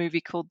in a movie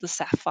called The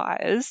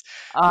Sapphires,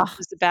 which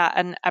is about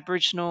an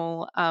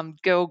Aboriginal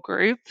girl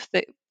group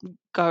that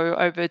go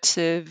over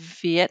to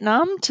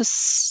Vietnam to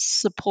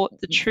support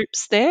the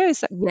troops there. Is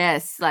that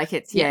Yes, like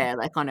it's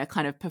like on a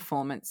kind of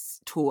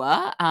performance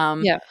tour.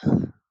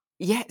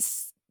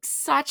 Yes,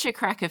 such a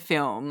cracker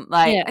film.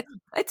 Like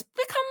it's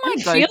become my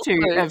And feel go-to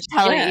good. of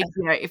telling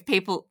if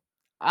people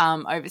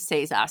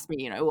overseas ask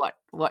me,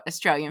 what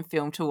Australian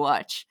film to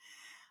watch.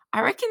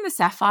 I reckon The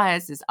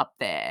Sapphires is up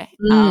there.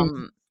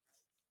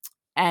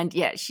 And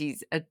yeah,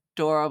 she's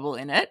adorable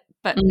in it,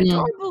 but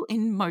adorable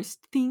in most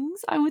things,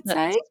 I would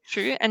say.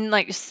 True. And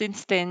like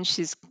since then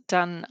she's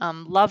done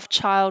Love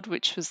Child,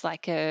 which was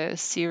like a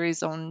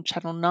series on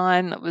Channel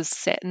 9 that was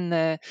set in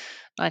the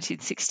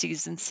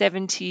 1960s and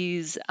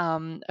 70s,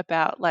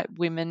 about like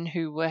women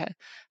who were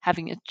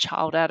having a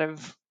child out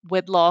of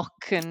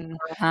wedlock and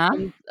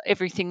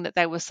everything that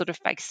they were sort of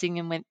facing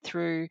and went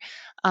through.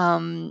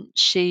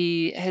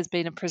 She has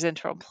been a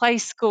presenter on Play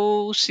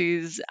School.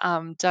 She's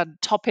done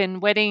Top End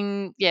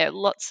Wedding. Yeah,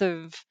 lots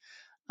of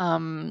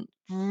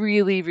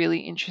really,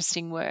 really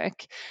interesting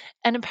work.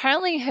 And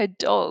apparently her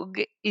dog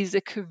is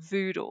a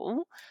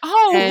cavoodle.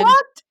 Oh,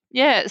 what?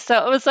 Yeah, so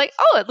I was like,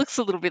 oh, it looks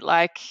a little bit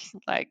like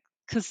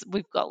because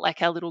we've got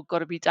like our little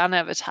Gotta Be Done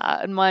avatar,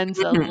 and mine's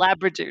a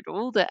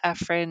Labradoodle that our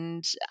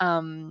friend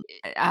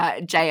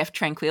JF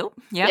Tranquil.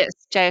 Yes,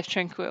 JF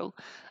Tranquil.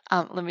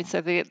 Let me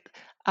say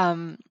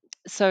that.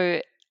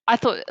 So I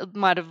thought it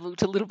might have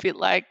looked a little bit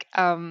like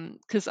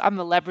because I'm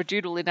a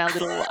Labradoodle in our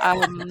little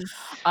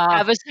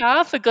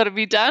avatar for Gotta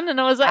Be Done, and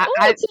I was like, oh,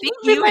 I it's think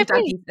a little you bit and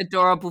like me. Dougie's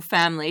adorable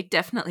family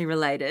definitely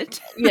related.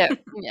 Yeah.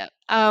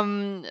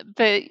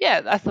 But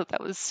yeah, I thought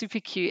that was super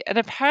cute. And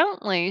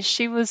apparently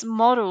she was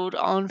modelled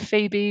on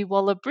Phoebe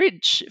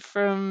Waller-Bridge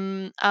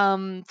from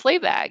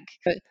Fleabag.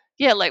 But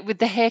yeah, like with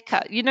the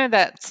haircut. You know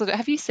that sort of.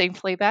 Have you seen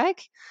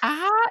Fleabag?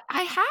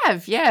 I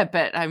have, yeah,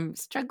 but I'm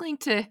struggling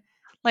to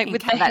Like think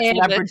with how the that's hair,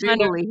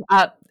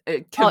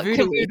 the kind of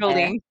cavoodly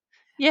hair.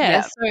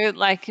 Yeah, so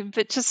like,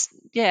 but just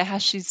how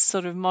she's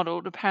sort of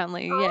modelled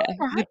apparently, with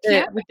Right,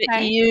 the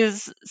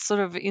ears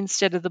sort of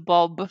instead of the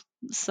bob.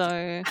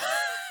 So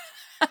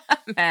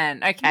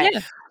man, okay.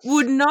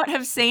 Would not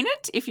have seen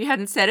it if you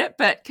hadn't said it,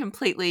 but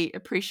completely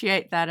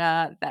appreciate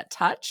that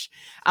touch.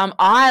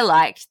 I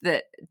liked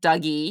that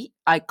Dougie,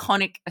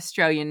 iconic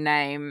Australian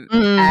name,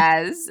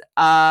 as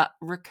a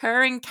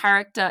recurring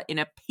character in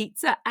a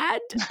pizza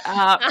ad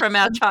from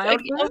our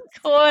childhood. Of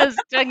course,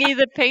 Dougie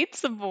the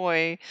pizza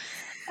boy.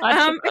 I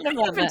can't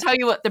even tell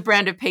you what the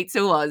brand of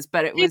pizza was,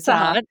 but it Pizza was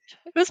Hut.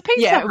 It was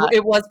Pizza Hut.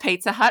 It was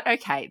Pizza Hut.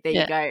 Okay, there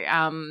you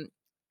go.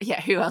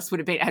 Who else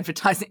would have been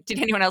advertising? Did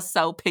anyone else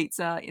sell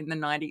pizza in the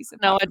 90s?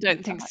 No, I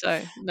don't think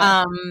so.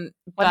 No.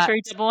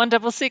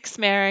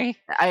 13116, Mary.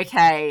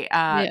 Okay.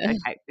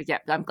 Okay.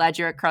 I'm glad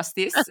you're across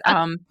this.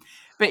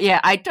 But yeah,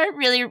 I don't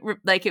really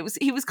like it.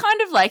 He was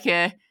kind of like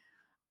a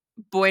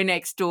boy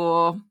next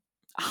door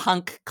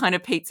hunk kind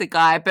of pizza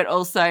guy, but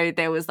also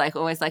there was like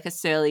always like a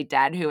surly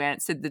dad who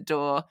answered the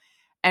door.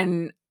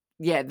 And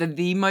yeah,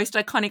 the most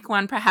iconic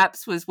one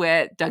perhaps was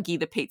where Dougie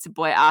the pizza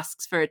boy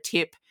asks for a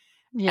tip.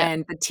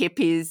 And the tip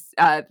is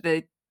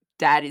the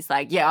dad is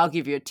like, yeah, I'll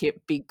give you a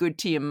tip. Be good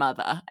to your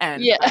mother.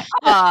 And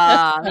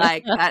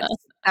like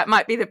that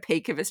might be the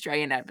peak of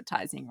Australian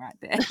advertising right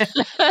there.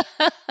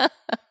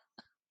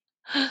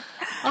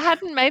 I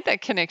hadn't made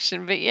that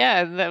connection, but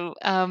yeah,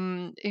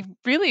 it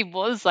really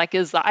was like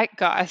a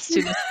zeitgeist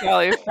in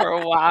Australia for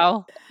a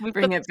while. We've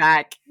Bring got it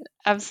back.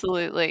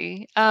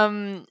 absolutely.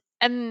 And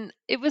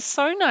it was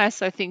so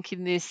nice, I think,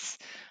 in this,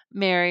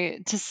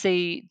 Mary, to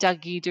see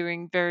Dougie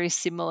doing very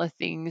similar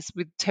things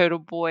with Turtle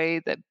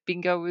Boy that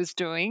Bingo was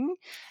doing.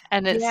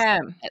 And it's, Yeah.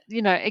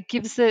 it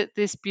gives it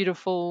this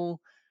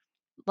beautiful,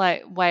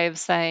 like, way of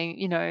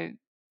saying,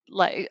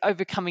 like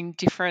overcoming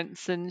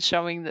difference and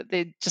showing that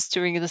they're just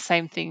doing the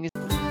same thing.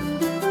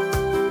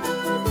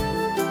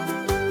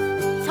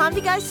 Time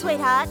to go,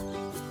 sweetheart.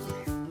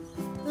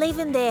 Leave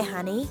him there,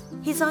 honey.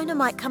 His owner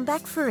might come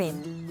back for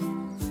him.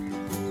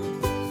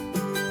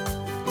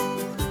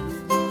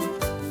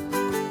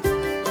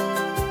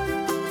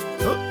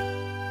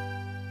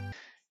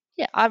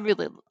 Yeah,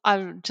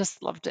 I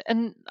just loved it.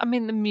 And I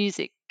mean, the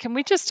music. Can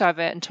we just dive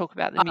out and talk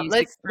about the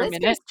music for a Let's go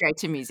minute? straight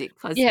to music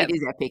because Yeah. it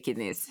is epic in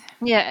this.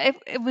 Yeah,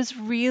 it was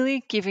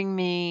really giving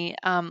me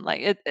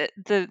like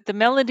the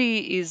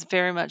melody is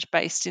very much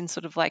based in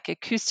sort of like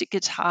acoustic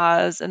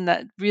guitars and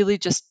that really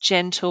just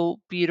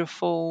gentle,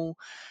 beautiful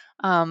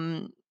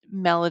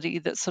melody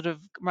that sort of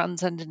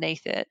runs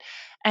underneath it.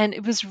 And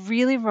it was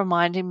really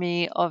reminding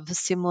me of a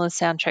similar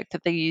soundtrack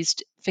that they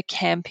used for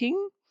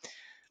camping.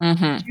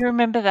 Mm-hmm. Do you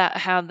remember that,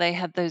 how they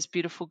had those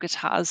beautiful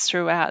guitars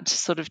throughout to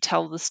sort of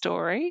tell the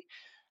story?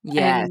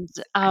 Yes, And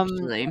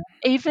actually.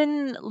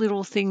 even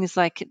little things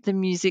like the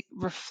music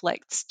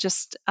reflects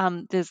just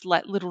there's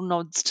like little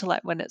nods to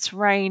like when it's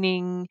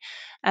raining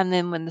and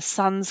then when the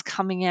sun's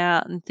coming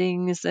out and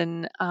things,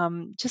 and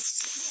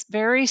just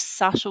very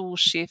subtle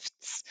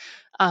shifts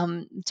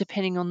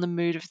depending on the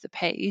mood of the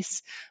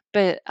piece.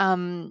 But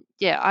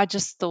yeah, I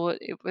just thought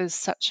it was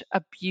such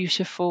a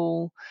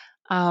beautiful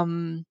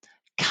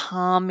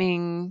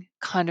calming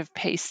kind of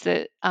piece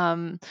that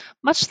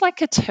much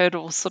like a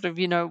turtle sort of,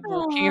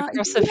 walking Oh,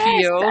 across a yes,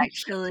 field, just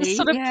actually.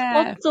 sort of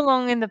Yeah. plods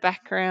along in the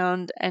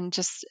background and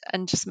just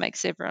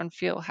makes everyone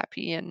feel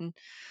happy. And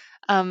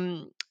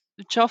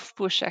Joff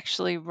Bush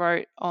actually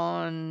wrote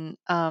on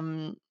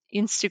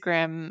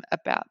Instagram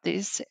about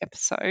this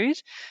episode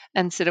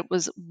and said it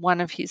was one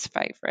of his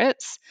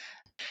favorites.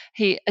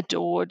 He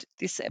adored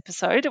this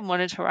episode and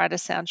wanted to write a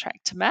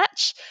soundtrack to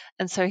match.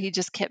 And so he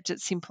just kept it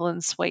simple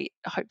and sweet,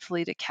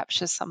 hopefully to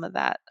capture some of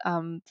that,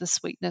 the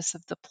sweetness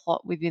of the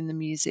plot within the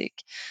music.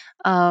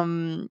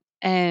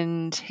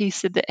 And he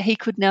said that he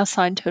could now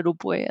sign Turtle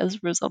Boy as a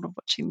result of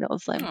watching that. I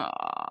was like,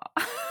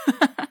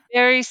 Aw.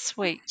 very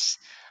sweet.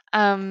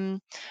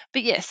 But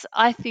yes,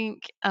 I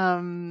think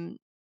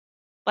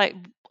like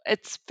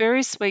it's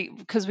very sweet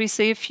because we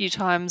see a few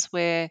times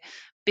where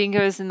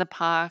Bingo's in the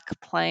park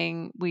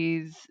playing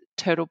with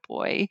Turtle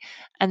Boy,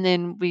 and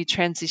then we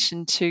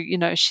transition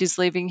to, she's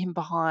leaving him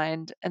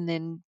behind, and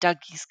then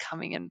Dougie's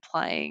coming and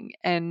playing.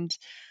 And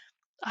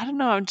I don't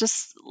know, I'm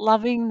just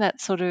loving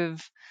that sort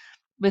of,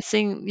 we're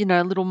seeing,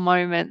 little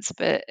moments,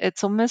 but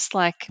it's almost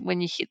like when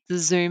you hit the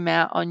zoom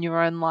out on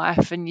your own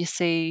life and you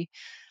see,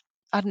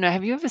 I don't know,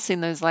 have you ever seen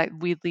those like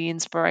weirdly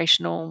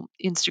inspirational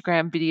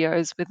Instagram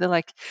videos where they're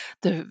like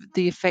the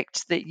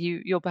effect that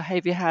your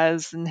behavior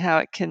has and how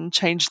it can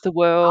change the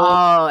world?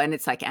 Oh, and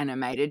it's like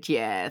animated,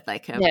 yeah,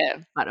 like a Yeah.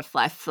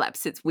 butterfly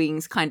flaps its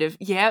wings kind of.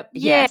 Yep,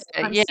 Yeah, yes,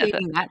 I'm yeah.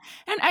 seeing that.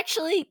 And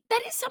actually,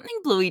 that is something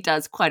Bluey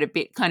does quite a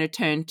bit, kind of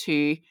turn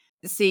to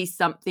see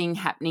something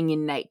happening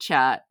in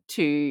nature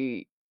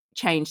to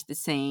change the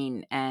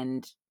scene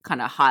and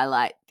kind of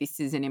highlight this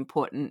is an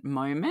important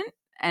moment.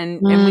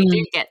 And we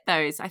do get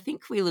those. I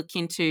think we look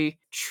into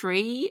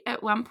Tree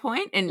at one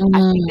point, and I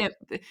think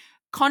that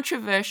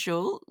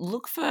controversial,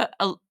 look for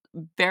a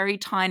very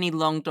tiny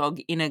long dog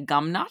in a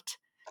gum nut.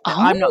 That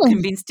I'm not Oh,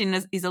 convinced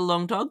is a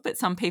long dog, but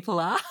some people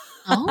are.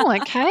 oh,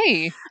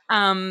 okay.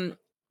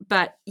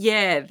 But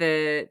yeah,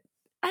 I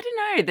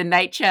don't know, the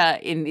nature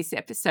in this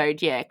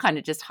episode, yeah, kind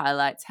of just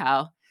highlights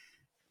how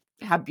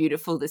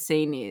beautiful the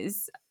scene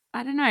is.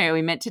 I don't know, are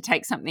we meant to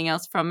take something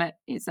else from it?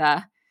 Is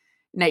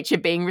nature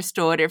being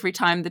restored every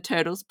time the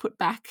turtle's put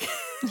back?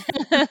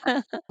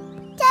 Turtle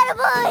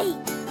Boy!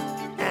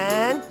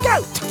 And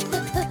go!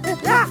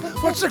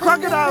 Watch the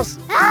crocodiles!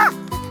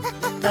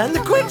 And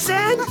the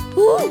quicksand!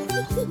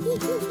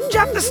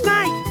 Jump the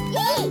snake!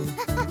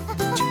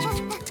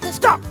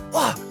 Stop!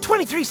 Oh,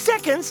 23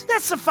 seconds?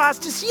 That's the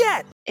fastest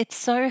yet! It's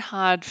so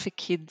hard for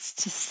kids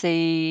to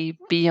see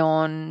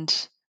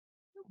beyond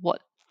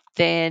what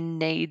their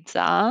needs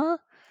are.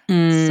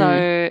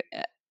 So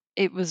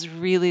it was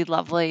really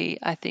lovely,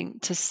 I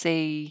think, to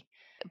see,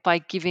 by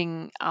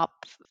giving up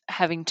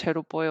having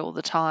Turtle Boy all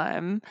the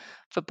time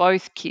for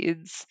both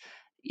kids,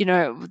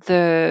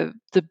 the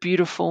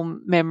beautiful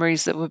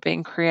memories that were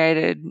being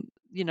created,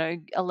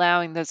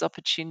 allowing those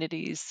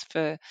opportunities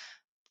for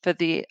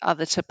the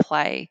other to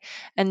play.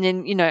 And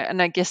then,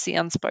 and I guess the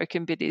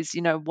unspoken bit is,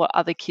 what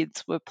other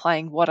kids were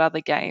playing, what other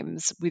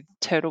games with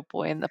Turtle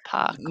Boy in the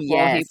park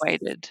while he Yes.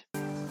 waited.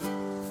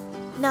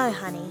 No,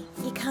 honey,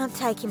 you can't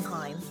take him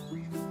home.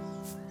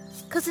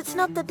 'Cause it's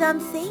not the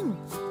done thing.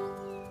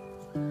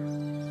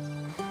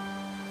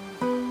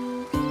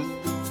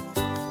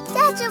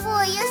 Turtle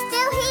Boy, you're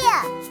still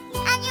here.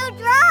 And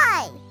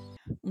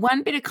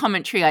One bit of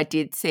commentary I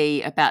did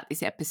see about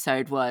this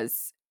episode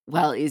was,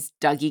 well, is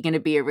Dougie going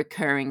to be a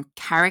recurring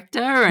character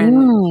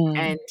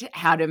and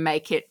how to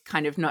make it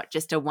kind of not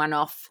just a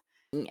one-off?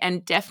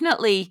 And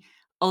definitely,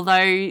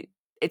 although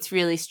it's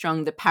really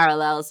strong, the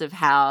parallels of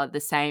how the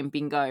same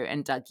Bingo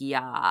and Dougie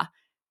are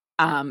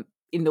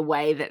in the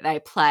way that they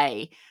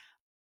play,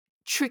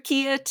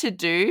 trickier to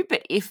do,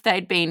 but if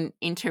they'd been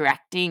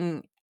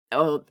interacting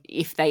or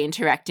if they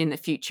interact in the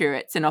future,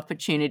 it's an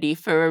opportunity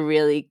for a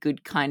really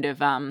good kind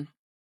of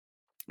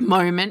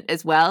moment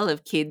as well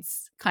of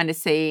kids kind of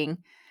seeing,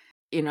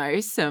 you know,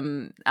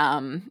 some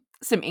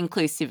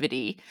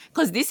inclusivity,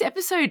 because this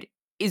episode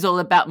is all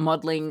about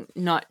modeling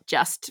not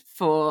just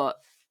for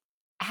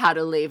how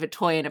to leave a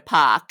toy in a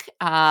park,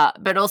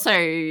 but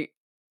also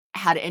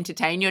how to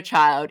entertain your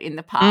child in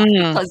the park,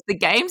 because the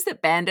games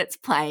that Bandit's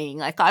playing,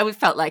 like I would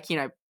felt like, you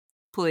know,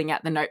 pulling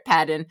out the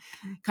notepad and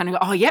kind of go,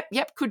 oh, yep,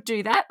 could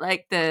do that,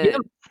 like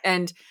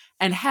and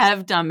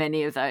have done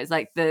many of those,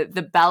 like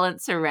the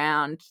balance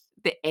around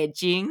the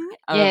edging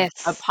of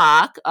a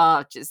park,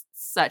 just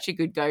such a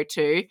good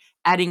go-to,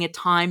 adding a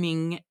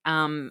timing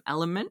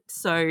element,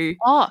 so useful.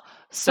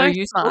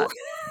 Smart.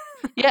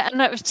 Yeah,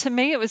 and to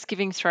me it was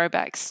giving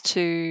throwbacks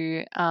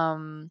to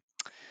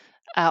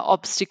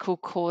obstacle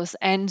course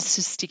and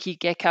to Sticky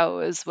Gecko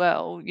as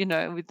well, you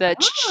know, with the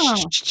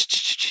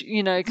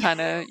you know, kind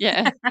of,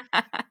 yeah.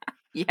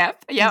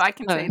 Yep, I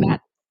can see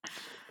that.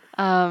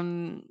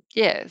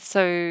 Yeah,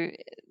 so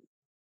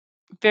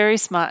very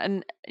smart.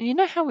 And you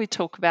know how we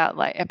talk about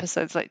like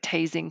episodes like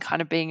teasing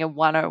kind of being a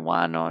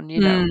 101 on, you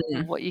know,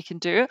 what you can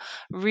do?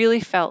 Really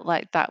felt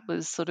like that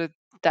was sort of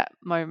that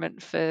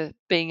moment for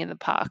being in the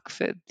park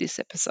for this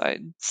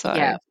episode. So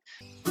yeah.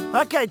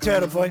 Okay,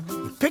 Turtle Boy,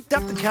 you picked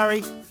up the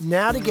curry.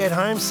 Now to get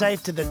home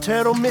safe to the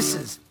turtle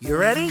missus. You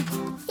ready?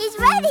 He's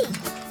ready.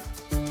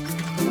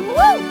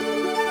 Woo!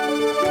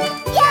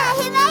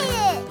 Yeah, he made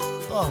it.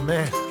 Oh,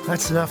 man,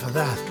 that's enough of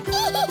that.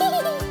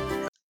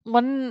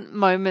 one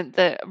moment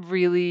that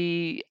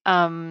really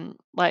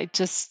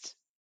just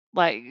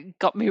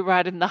got me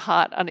right in the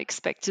heart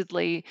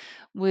unexpectedly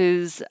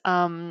was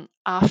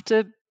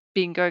after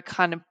Bingo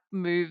kind of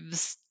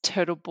moves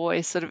Turtle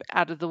Boy sort of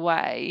out of the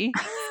way.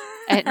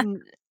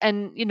 and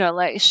you know,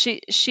 like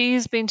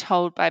she's been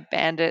told by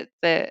Bandit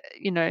that,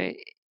 you know,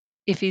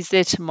 if he's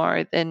there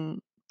tomorrow,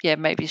 then yeah,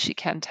 maybe she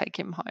can take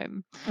him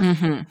home.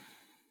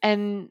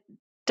 And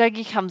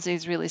Dougie comes and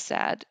he's really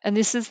sad. And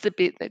this is the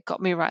bit that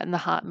got me right in the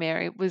heart,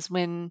 Mary, was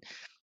when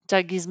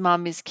Dougie's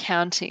mum is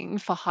counting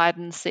for hide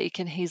and seek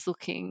and he's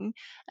looking.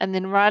 And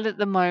then right at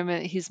the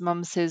moment his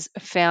mum says,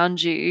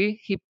 "Found you,"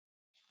 he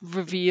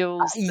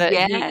reveals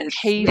that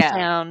he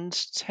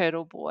found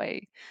Turtle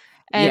Boy.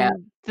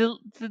 And the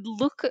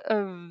look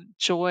of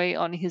joy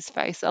on his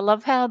face. I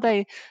love how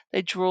they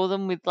draw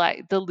them with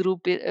like the little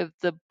bit of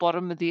the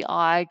bottom of the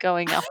eye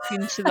going up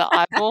into the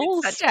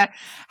eyeballs. Such a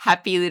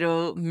happy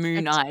little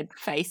moon-eyed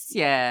face,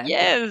 yeah.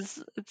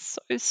 Yes, it's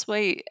so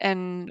sweet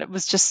and it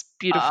was just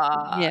beautiful.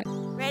 Yeah.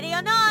 Ready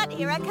or not,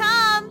 here I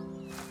come.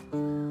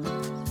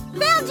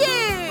 Found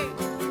you!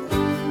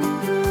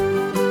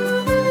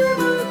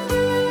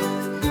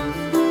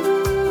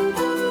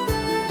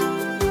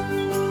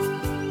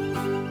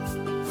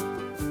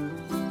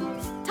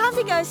 Time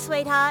to go,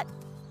 sweetheart.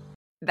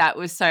 That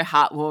was so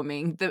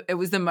heartwarming. It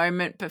was the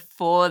moment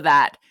before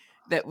that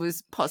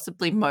was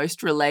possibly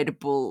most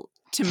relatable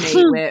to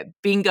me, where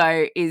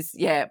Bingo is,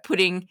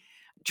 trying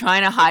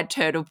to hide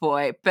Turtle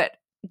Boy, but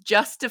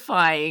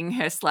justifying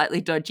her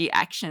slightly dodgy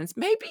actions.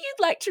 Maybe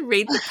you'd like to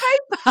read the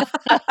paper.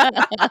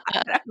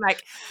 I'm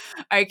like,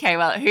 okay,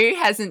 well, who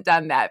hasn't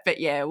done that? But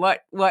yeah,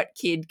 what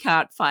kid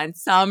can't find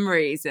some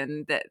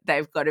reason that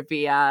they've got to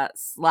be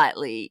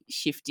slightly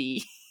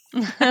shifty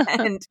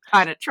and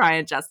kind of try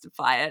and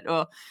justify it,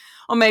 or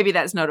maybe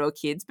that's not all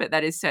kids, but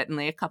that is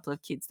certainly a couple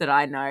of kids that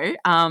I know.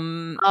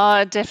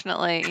 Oh,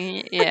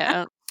 definitely,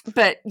 yeah.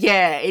 But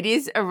yeah, it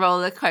is a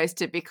roller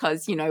coaster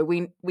because, you know,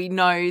 we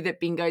know that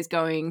Bingo's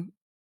going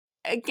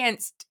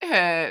against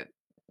her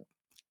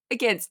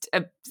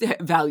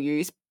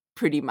values,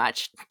 pretty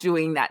much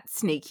doing that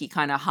sneaky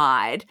kind of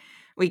hide.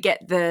 We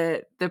get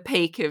the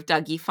peak of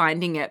Dougie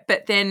finding it,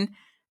 but then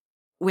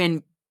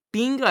when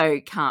Bingo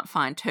can't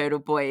find Turtle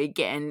Boy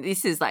again,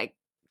 this is like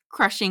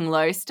crushing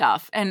low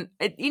stuff. And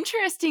it's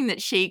interesting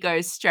that she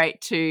goes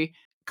straight to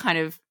kind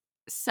of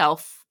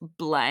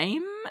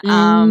self-blame.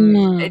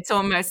 It's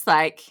almost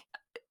like,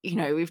 you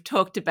know, we've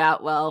talked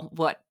about, well,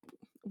 what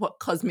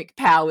cosmic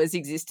powers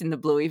exist in the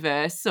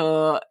Blueyverse,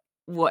 or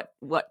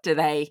what do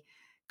they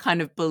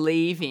kind of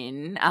believe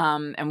in?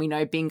 And we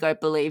know Bingo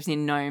believes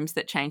in gnomes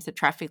that change the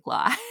traffic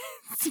lights.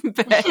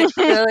 But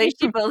clearly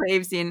she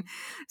believes in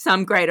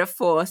some greater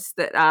force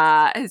that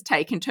has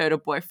taken Turtle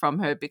Boy from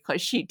her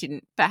because she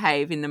didn't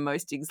behave in the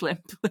most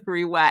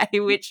exemplary way,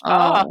 which,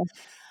 that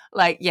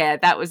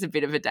was a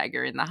bit of a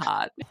dagger in the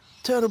heart.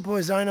 Turtle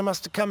Boy's owner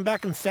must have come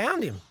back and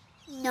found him.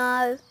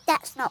 No,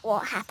 that's not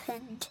what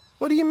happened.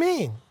 What do you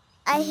mean?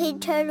 I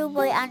hid Turtle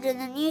Boy under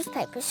the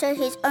newspaper so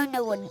his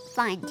owner wouldn't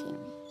find him.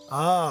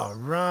 Oh,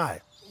 right.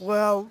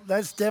 Well,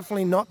 that's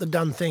definitely not the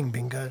done thing,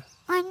 Bingo.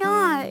 I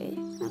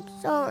know.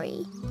 I'm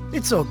sorry.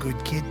 It's all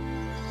good, kid.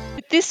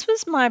 This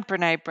was my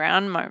Brene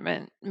Brown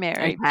moment,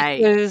 Mary, Okay.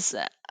 because,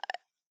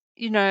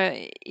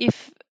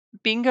 if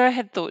Bingo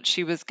had thought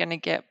she was going to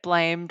get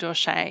blamed or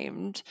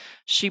shamed,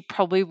 she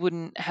probably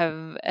wouldn't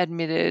have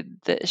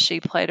admitted that she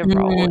played a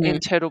role in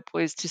Turtle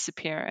Boy's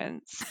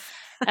disappearance.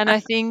 And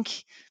I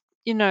think,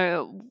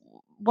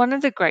 one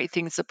of the great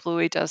things that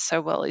Bluey does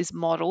so well is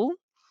model.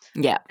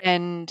 Yeah.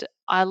 And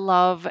I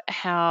love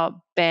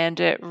how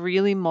Bandit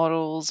really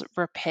models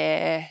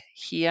repair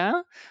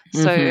here.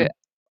 So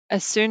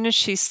as soon as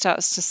she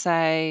starts to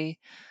say,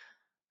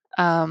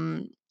 oh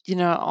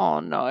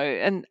no,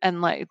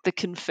 and like the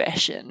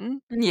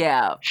confession,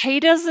 Yeah. he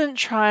doesn't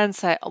try and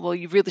say, oh, well,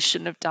 you really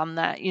shouldn't have done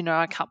that.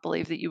 I can't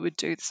believe that you would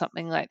do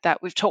something like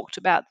that. We've talked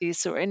about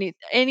this or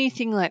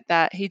anything like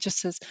that. He just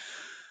says,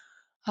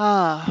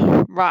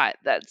 right,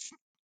 that's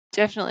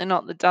definitely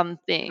not the done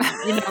thing.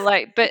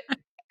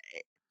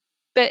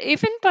 But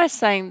even by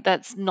saying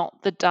that's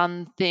not the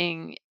done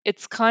thing,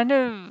 it's kind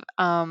of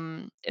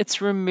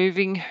it's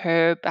removing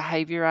her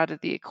behavior out of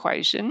the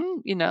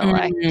equation,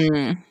 like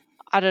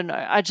I don't know.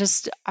 I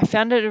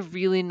found it a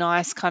really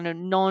nice kind of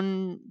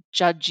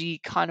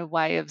non-judgy kind of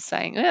way of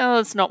saying, well,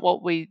 it's not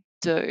what we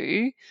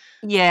do.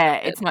 Yeah,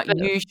 But, it's not but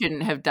you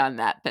shouldn't have done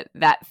that, but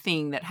that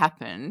thing that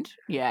happened,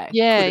 yeah,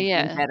 yeah, could have been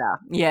yeah. better.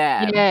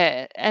 Yeah.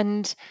 Yeah.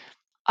 And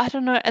I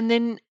don't know, and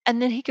then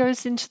he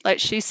goes into, like,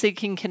 she's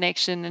seeking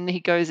connection, and he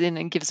goes in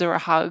and gives her a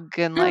hug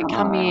and, like,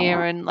 "Come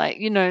here," and, like,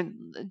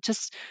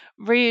 just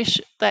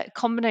that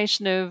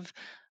combination of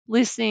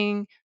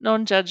listening,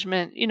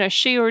 non-judgment.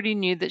 She already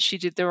knew that she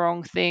did the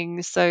wrong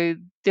thing, so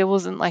there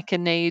wasn't, like, a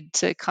need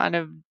to kind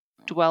of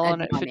dwell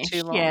on it for too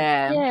Admonish, long.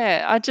 yeah.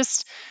 Yeah, I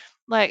just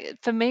like,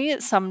 for me,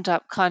 it summed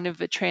up kind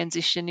of a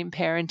transition in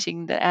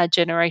parenting that our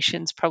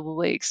generation's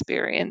probably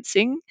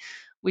experiencing,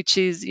 which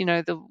is,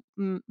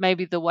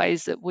 maybe the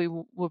ways that we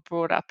were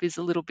brought up is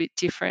a little bit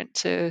different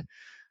to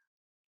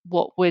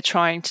what we're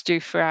trying to do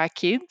for our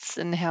kids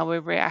and how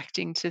we're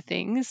reacting to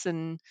things.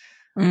 And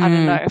I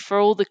don't know, for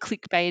all the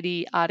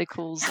clickbaity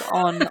articles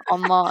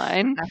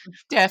online,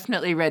 I've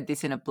definitely read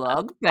this in a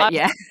blog, but I've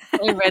yeah.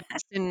 definitely read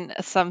this in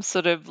some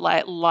sort of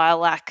like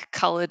lilac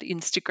colored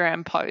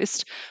Instagram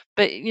post.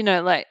 But,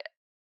 like,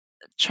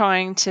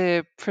 trying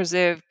to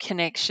preserve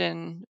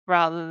connection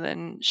rather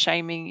than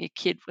shaming your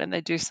kid when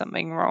they do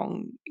something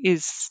wrong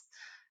is,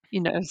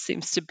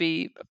 seems to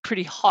be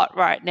pretty hot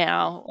right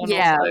now on all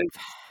Yeah. those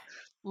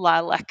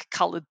lilac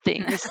colored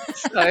things.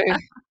 So,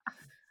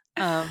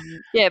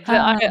 but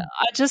I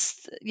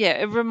just,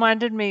 it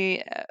reminded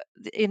me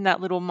in that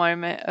little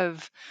moment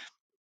of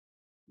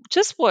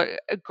just what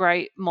a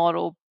great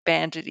model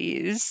Bandit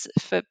is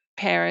for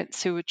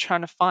parents who are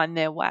trying to find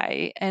their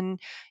way. And,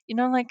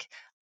 like,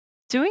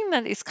 doing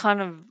that is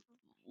kind of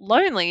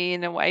lonely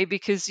in a way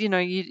because you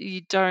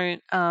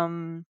don't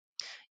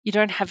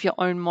have your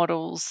own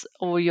models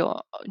or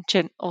your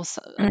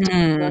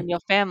depending on your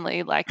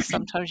family. Like,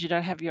 sometimes you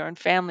don't have your own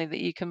family that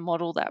you can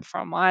model that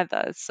from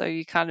either, so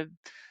you kind of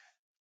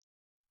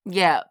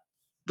Yeah.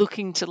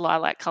 looking to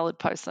lilac colored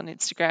posts on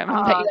Instagram and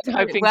Oh, totally.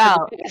 hoping for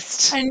Well, the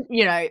best. and,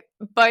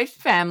 both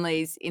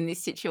families in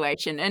this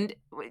situation, and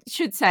we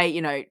should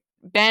say,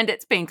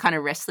 Bandit's been kind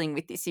of wrestling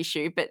with this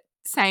issue, but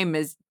same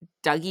as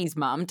Dougie's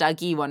mum.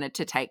 Dougie wanted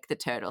to take the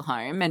turtle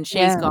home, and she's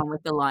Yeah. gone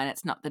with the line,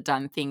 it's not the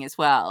done thing as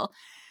well.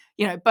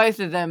 Both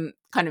of them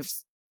kind of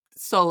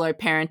solo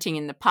parenting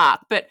in the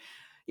park. But,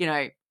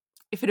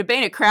 if it had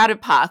been a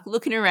crowded park,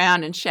 looking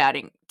around and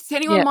shouting, does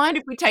anyone Yeah. mind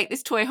if we take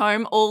this toy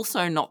home?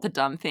 Also not the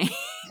done thing.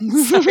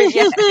 So,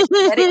 yeah,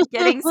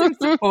 getting some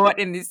support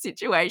in this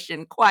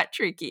situation, quite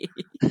tricky.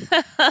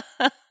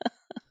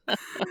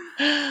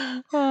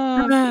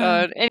 Oh,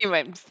 God.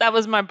 Anyway, that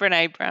was my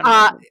Brene Brown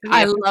moment for the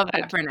I love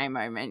that episode. Brene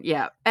moment,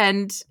 yeah.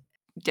 And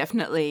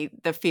definitely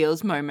the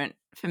feels moment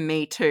for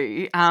me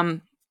too.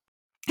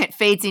 It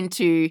feeds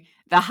into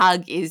the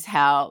hug is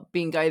how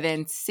Bingo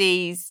then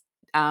sees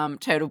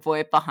Turtle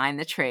Boy behind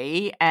the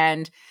tree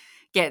and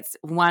gets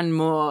one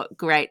more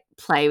great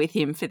play with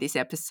him for this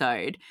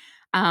episode.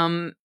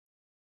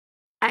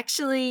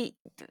 Actually,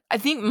 I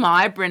think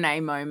my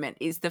Brene moment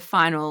is the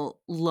final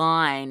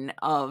line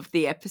of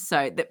the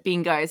episode that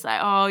Bingo's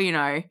like, oh,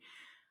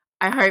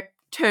 I hope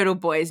Turtle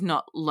Boy is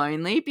not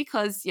lonely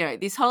because,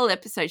 this whole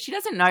episode, she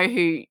doesn't know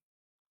who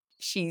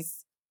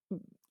she's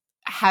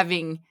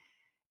having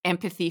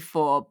empathy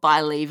for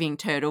by leaving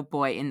Turtle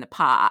Boy in the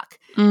park.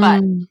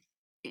 But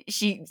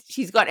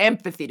she's got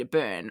empathy to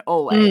burn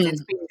always.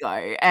 It's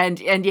Bingo. And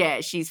yeah,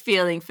 she's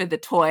feeling for the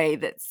toy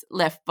that's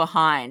left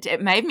behind.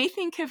 It made me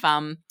think of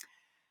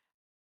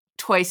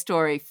Toy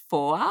Story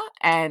 4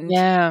 and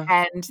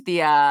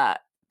the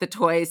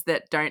toys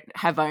that don't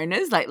have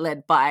owners, like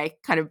led by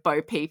kind of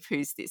Bo Peep,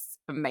 who's this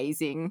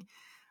amazing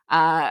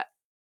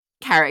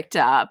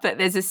character. But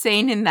there's a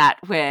scene in that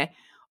where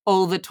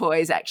all the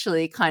toys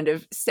actually kind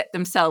of set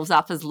themselves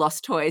up as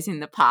lost toys in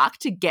the park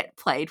to get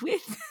played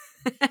with.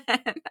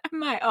 And I'm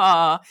like,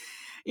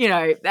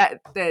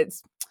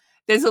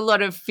 there's a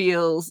lot of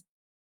feels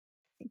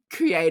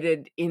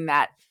created in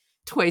that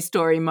Toy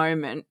Story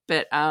moment.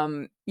 But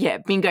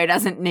Bingo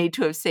doesn't need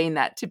to have seen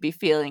that to be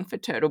feeling for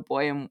Turtle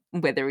Boy and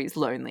whether he's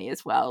lonely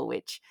as well,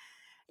 which,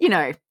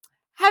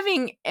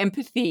 having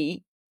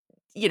empathy,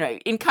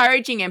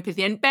 encouraging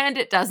empathy. And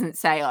Bandit doesn't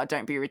say, oh,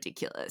 don't be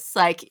ridiculous.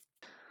 Like,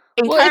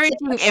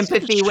 encouraging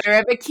empathy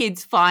wherever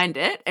kids find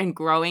it and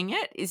growing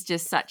it is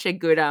just such a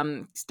good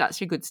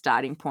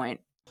starting point.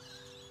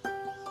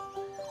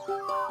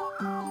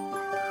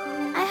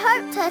 I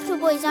hope Turtle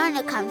Boy's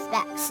owner comes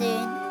back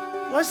soon.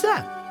 What's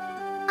that?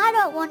 I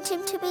don't want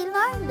him to be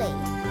lonely.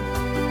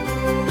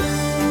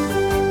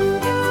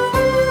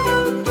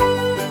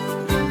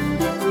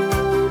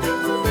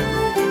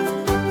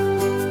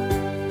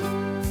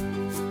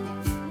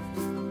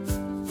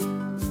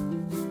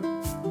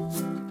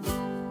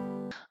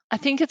 I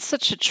think it's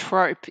such a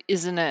trope,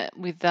 isn't it,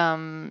 with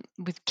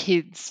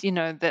kids,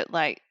 that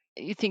like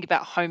you think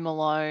about Home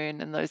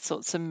Alone and those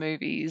sorts of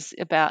movies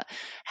about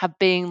how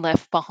being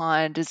left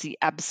behind is the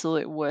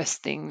absolute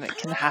worst thing that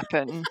can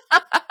happen.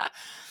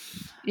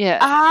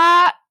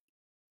 Yeah.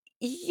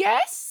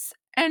 Yes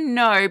and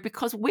no,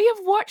 because we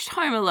have watched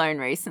Home Alone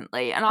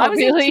recently and I was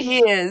really?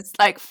 in tears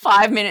like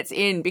 5 minutes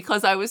in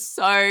because I was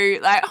so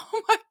like,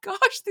 oh my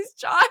gosh, this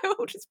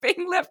child is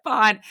being left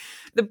behind.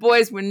 The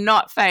boys were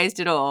not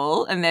fazed at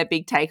all, and their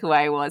big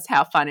takeaway was,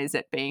 how fun is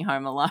it being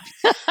home alone?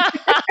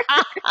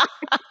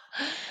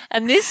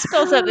 And this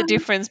spells out the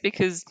difference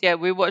because,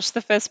 we watched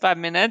the first 5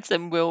 minutes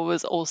and Will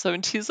was also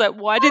in tears like,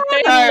 why did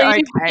they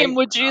leave him?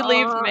 Would you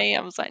leave me?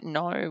 I was like,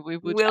 no, we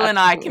would. Will and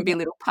I can be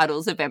little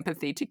puddles of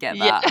empathy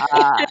together,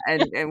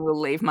 and we'll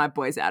leave my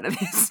boys out of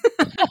this.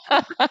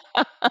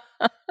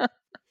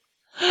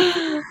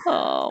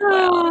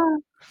 Oh,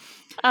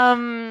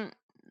 wow.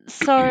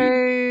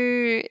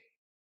 So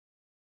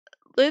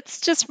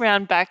let's just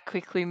round back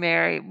quickly,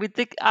 Mary, with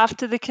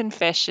after the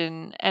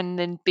confession, and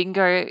then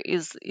Bingo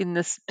is in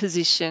this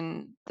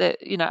position that,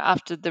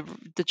 after the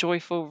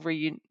joyful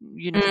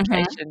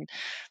reunification,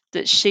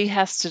 that she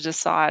has to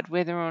decide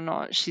whether or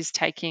not she's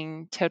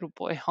taking Turtle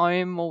Boy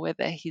home or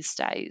whether he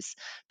stays.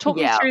 Talk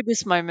me through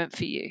this moment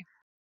for you.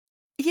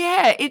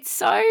 Yeah, it's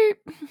so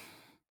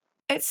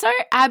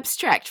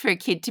abstract for a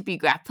kid to be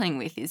grappling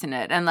with, isn't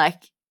it? And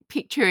like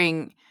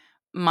picturing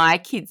my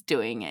kids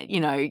doing it,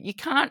 you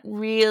can't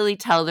really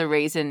tell the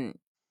reason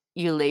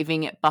you're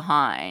leaving it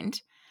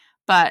behind.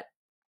 But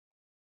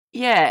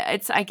yeah,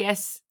 I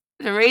guess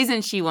the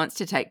reason she wants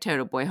to take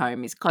Turtle Boy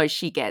home is because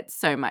she gets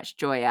so much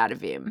joy out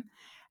of him.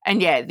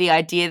 And yeah, the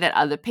idea that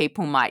other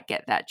people might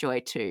get that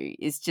joy too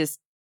is just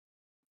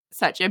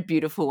such a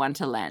beautiful one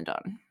to land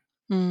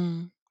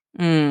on.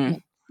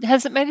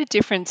 Has it made a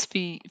difference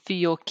for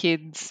your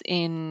kids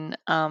in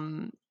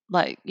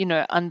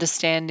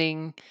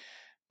understanding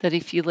that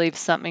if you leave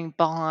something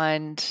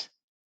behind,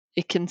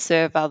 it can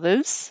serve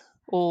others?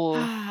 Or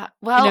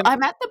well,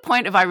 I'm at the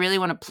point of I really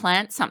want to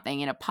plant something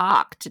in a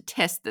park to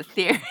test the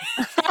theory.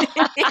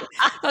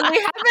 But we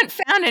haven't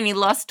found any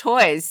lost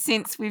toys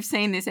since we've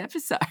seen this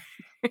episode.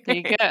 There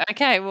you go.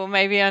 Okay, well,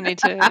 maybe I need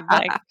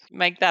to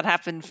make that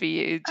happen for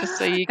you, just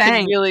so you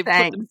can really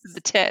put them to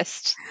the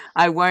test.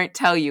 I won't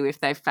tell you if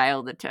they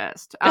fail the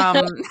test.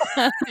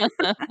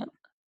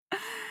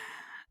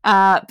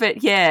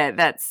 But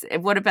yeah,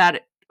 what about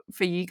it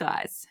for you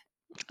guys?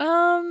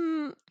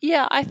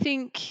 Yeah, I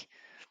think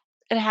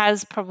it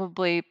has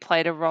probably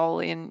played a role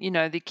in,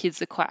 the kids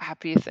are quite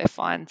happy if they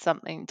find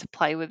something to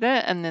play with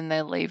it, and then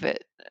they leave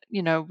it,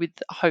 with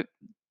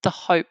the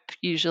hope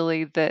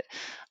usually that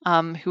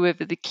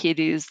whoever the kid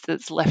is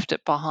that's left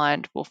it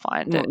behind will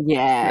find it.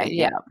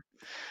 Yeah.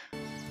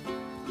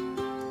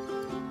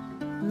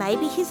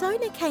 Maybe his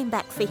owner came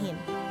back for him.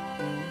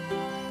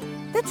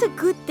 That's a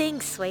good thing,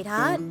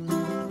 sweetheart.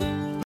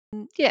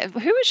 Yeah, who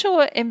was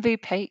your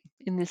MVP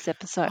in this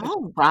episode?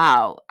 Oh,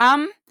 wow.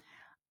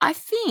 I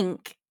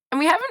think, and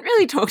we haven't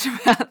really talked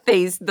about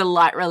the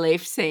light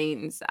relief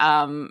scenes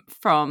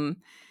from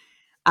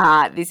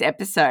this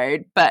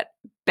episode, but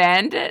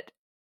Bandit,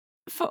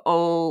 for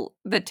all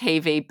the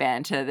TV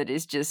banter that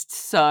is just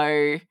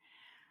so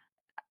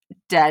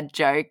dad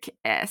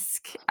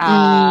joke-esque,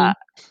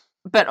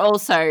 but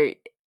also,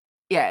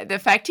 yeah, the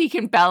fact he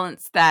can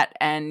balance that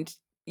and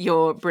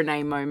your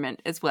Brene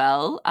moment as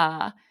well,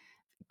 I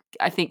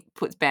think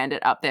puts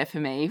Bandit up there for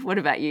me. What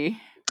about you?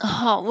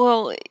 Oh,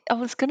 well, I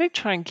was going to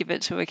try and give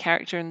it to a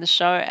character in the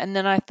show, and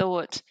then I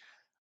thought,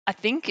 I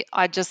think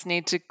I just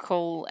need to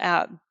call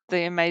out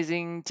the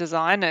amazing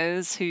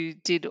designers who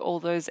did all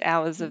those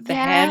hours of the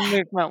hand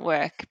movement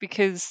work,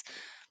 because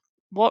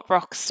what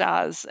rock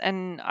stars,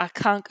 and I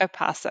can't go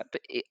past that.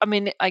 But I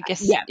mean, I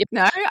guess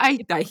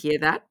I hear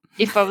that.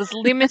 If I was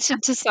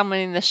limited to someone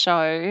in the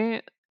show,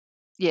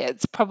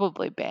 it's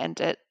probably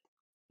Bandit.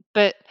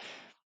 But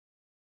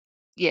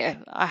yeah,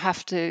 I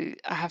have to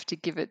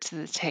give it to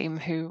the team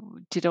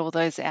who did all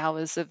those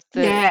hours of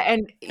the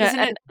and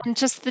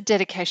just the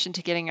dedication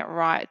to getting it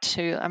right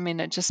too. I mean,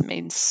 it just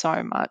means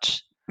so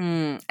much.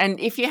 And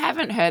if you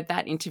haven't heard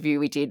that interview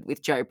we did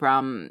with Joe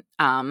Brum,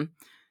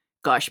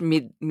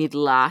 mid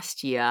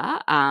last year,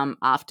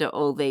 after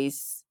all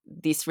these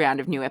this round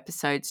of new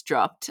episodes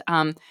dropped,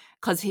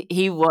 because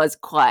he was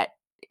quite,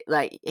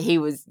 like, he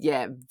was,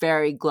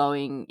 very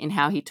glowing in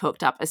how he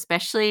talked up,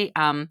 especially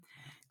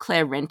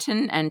Claire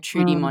Renton and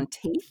Trudy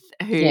Monteith,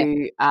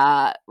 who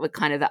were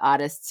kind of the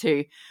artists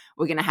who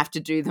were going to have to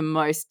do the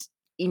most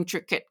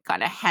intricate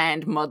kind of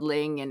hand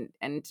modelling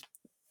and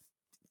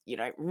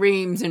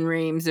reams and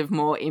reams of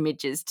more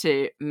images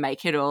to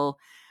make it all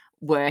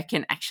work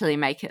and actually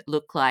make it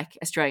look like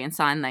Australian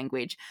Sign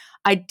Language.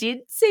 I did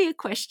see a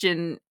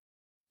question,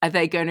 are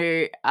they going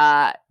to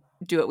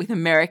do it with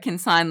American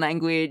Sign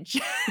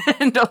Language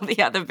and all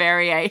the other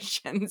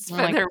variations for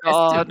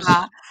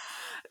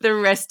the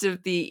rest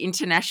of the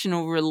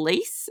international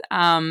release?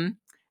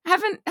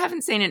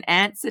 Haven't seen an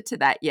answer to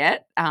that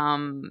yet,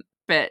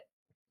 but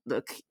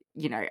look,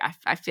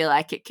 I feel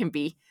like it can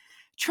be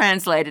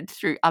translated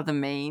through other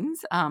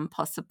means,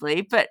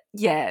 possibly, but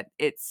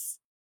it's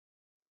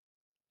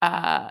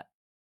the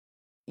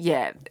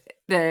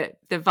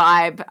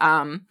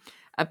vibe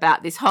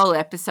about this whole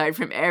episode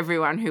from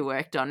everyone who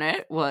worked on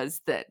it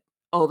was that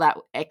all that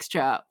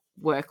extra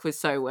work was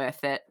so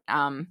worth it.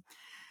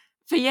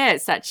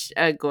 It's such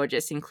a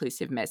gorgeous,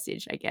 inclusive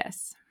message, I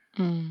guess.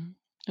 It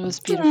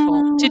was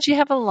beautiful. Did you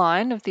have a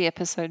line of the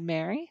episode,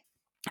 Mary?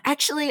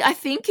 Actually, I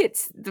think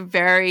it's the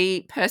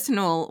very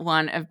personal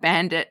one of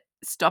Bandit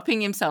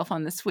stopping himself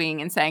on the swing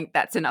and saying,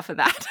 "That's enough of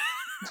that."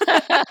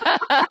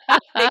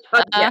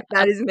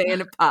 That is me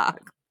in a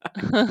park.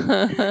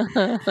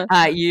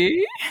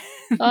 You?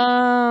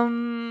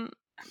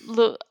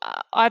 Look,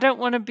 I don't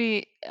want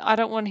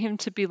him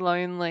to be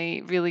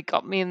lonely. Really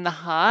got me in the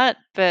heart,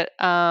 but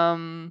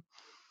I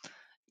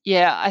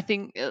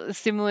think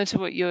similar to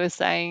what you were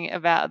saying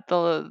about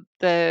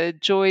the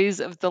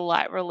joys of the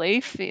light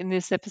relief in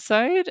this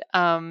episode.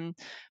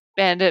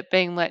 Bandit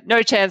being like,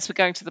 no chance, we're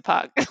going to the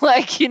park.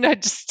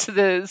 Just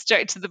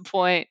straight to the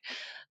point,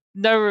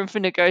 no room for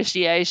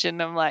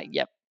negotiation. I'm like,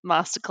 yep,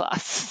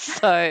 masterclass.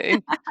 So,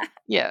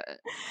 yeah.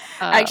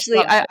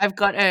 Actually, I've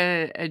got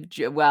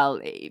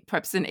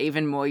perhaps an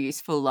even more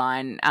useful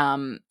line.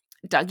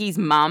 Dougie's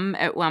mum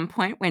at one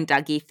point, when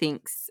Dougie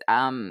thinks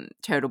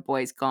Turtle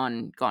Boy's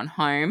gone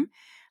home,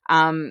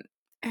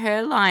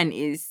 her line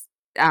is,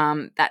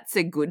 "That's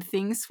a good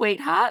thing,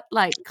 sweetheart."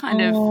 Like,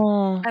 kind of,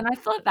 and I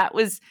thought that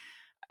was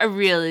a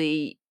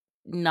really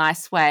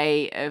nice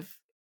way of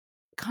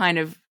kind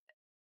of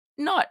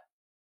not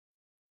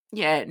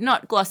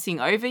glossing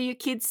over your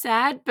kid's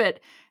sad,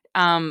 but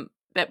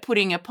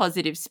putting a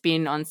positive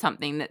spin on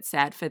something that's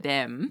sad for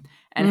them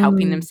and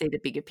helping them see the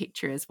bigger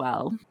picture as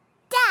well.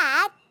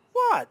 Dad?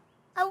 What?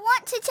 I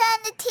want to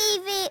turn the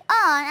TV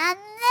on and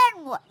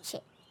then watch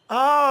it.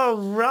 Oh,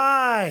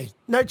 right.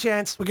 No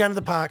chance. We're going to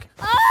the park.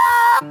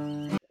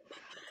 Oh!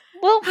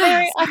 Well,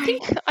 Mary, I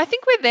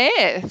think we're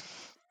there.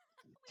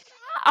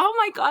 Oh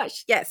my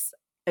gosh, yes,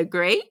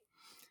 agree.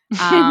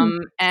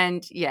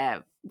 And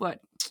what?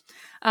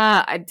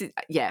 I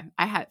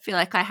feel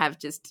like I have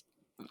just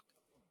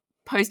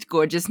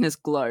post-gorgeousness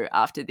glow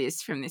after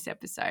this from this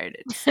episode.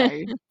 It's so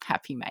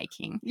happy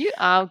making. You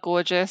are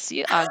gorgeous.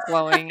 You are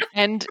glowing.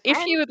 And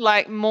if you would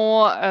like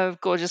more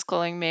of gorgeous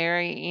glowing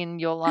Mary in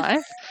your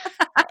life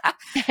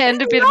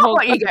and a bit more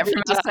what you get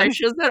from our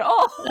socials at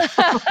all.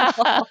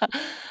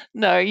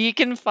 No, you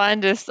can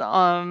find us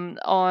on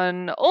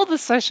all the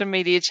social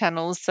media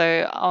channels.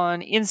 So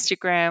on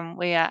Instagram,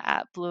 we are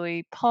at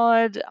Bluey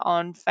Pod.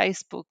 On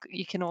Facebook,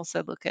 you can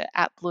also look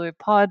at Bluey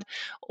Pod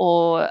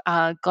or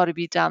Gotta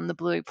Be Done, the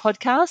Bluey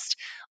Podcast.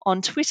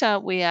 On Twitter,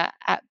 we are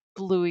at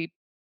Bluey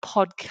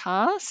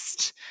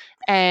Podcast.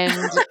 And I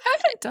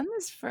haven't done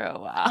this for a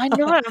while. I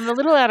know, I'm a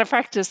little out of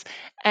practice.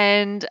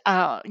 And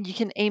you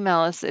can email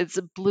us. It's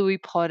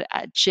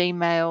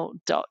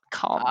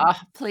blueypod@gmail.com.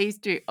 Please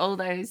do all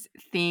those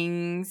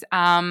things.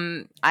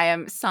 I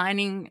am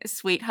signing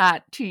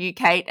sweetheart to you,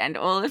 Kate, and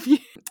all of you.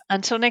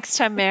 Until next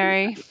time,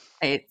 Mary.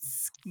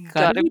 It's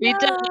gotta be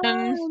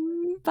done.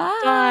 Bye.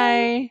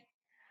 Bye.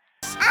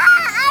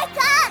 I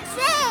can't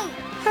sing!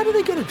 How do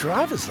they get a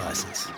driver's license?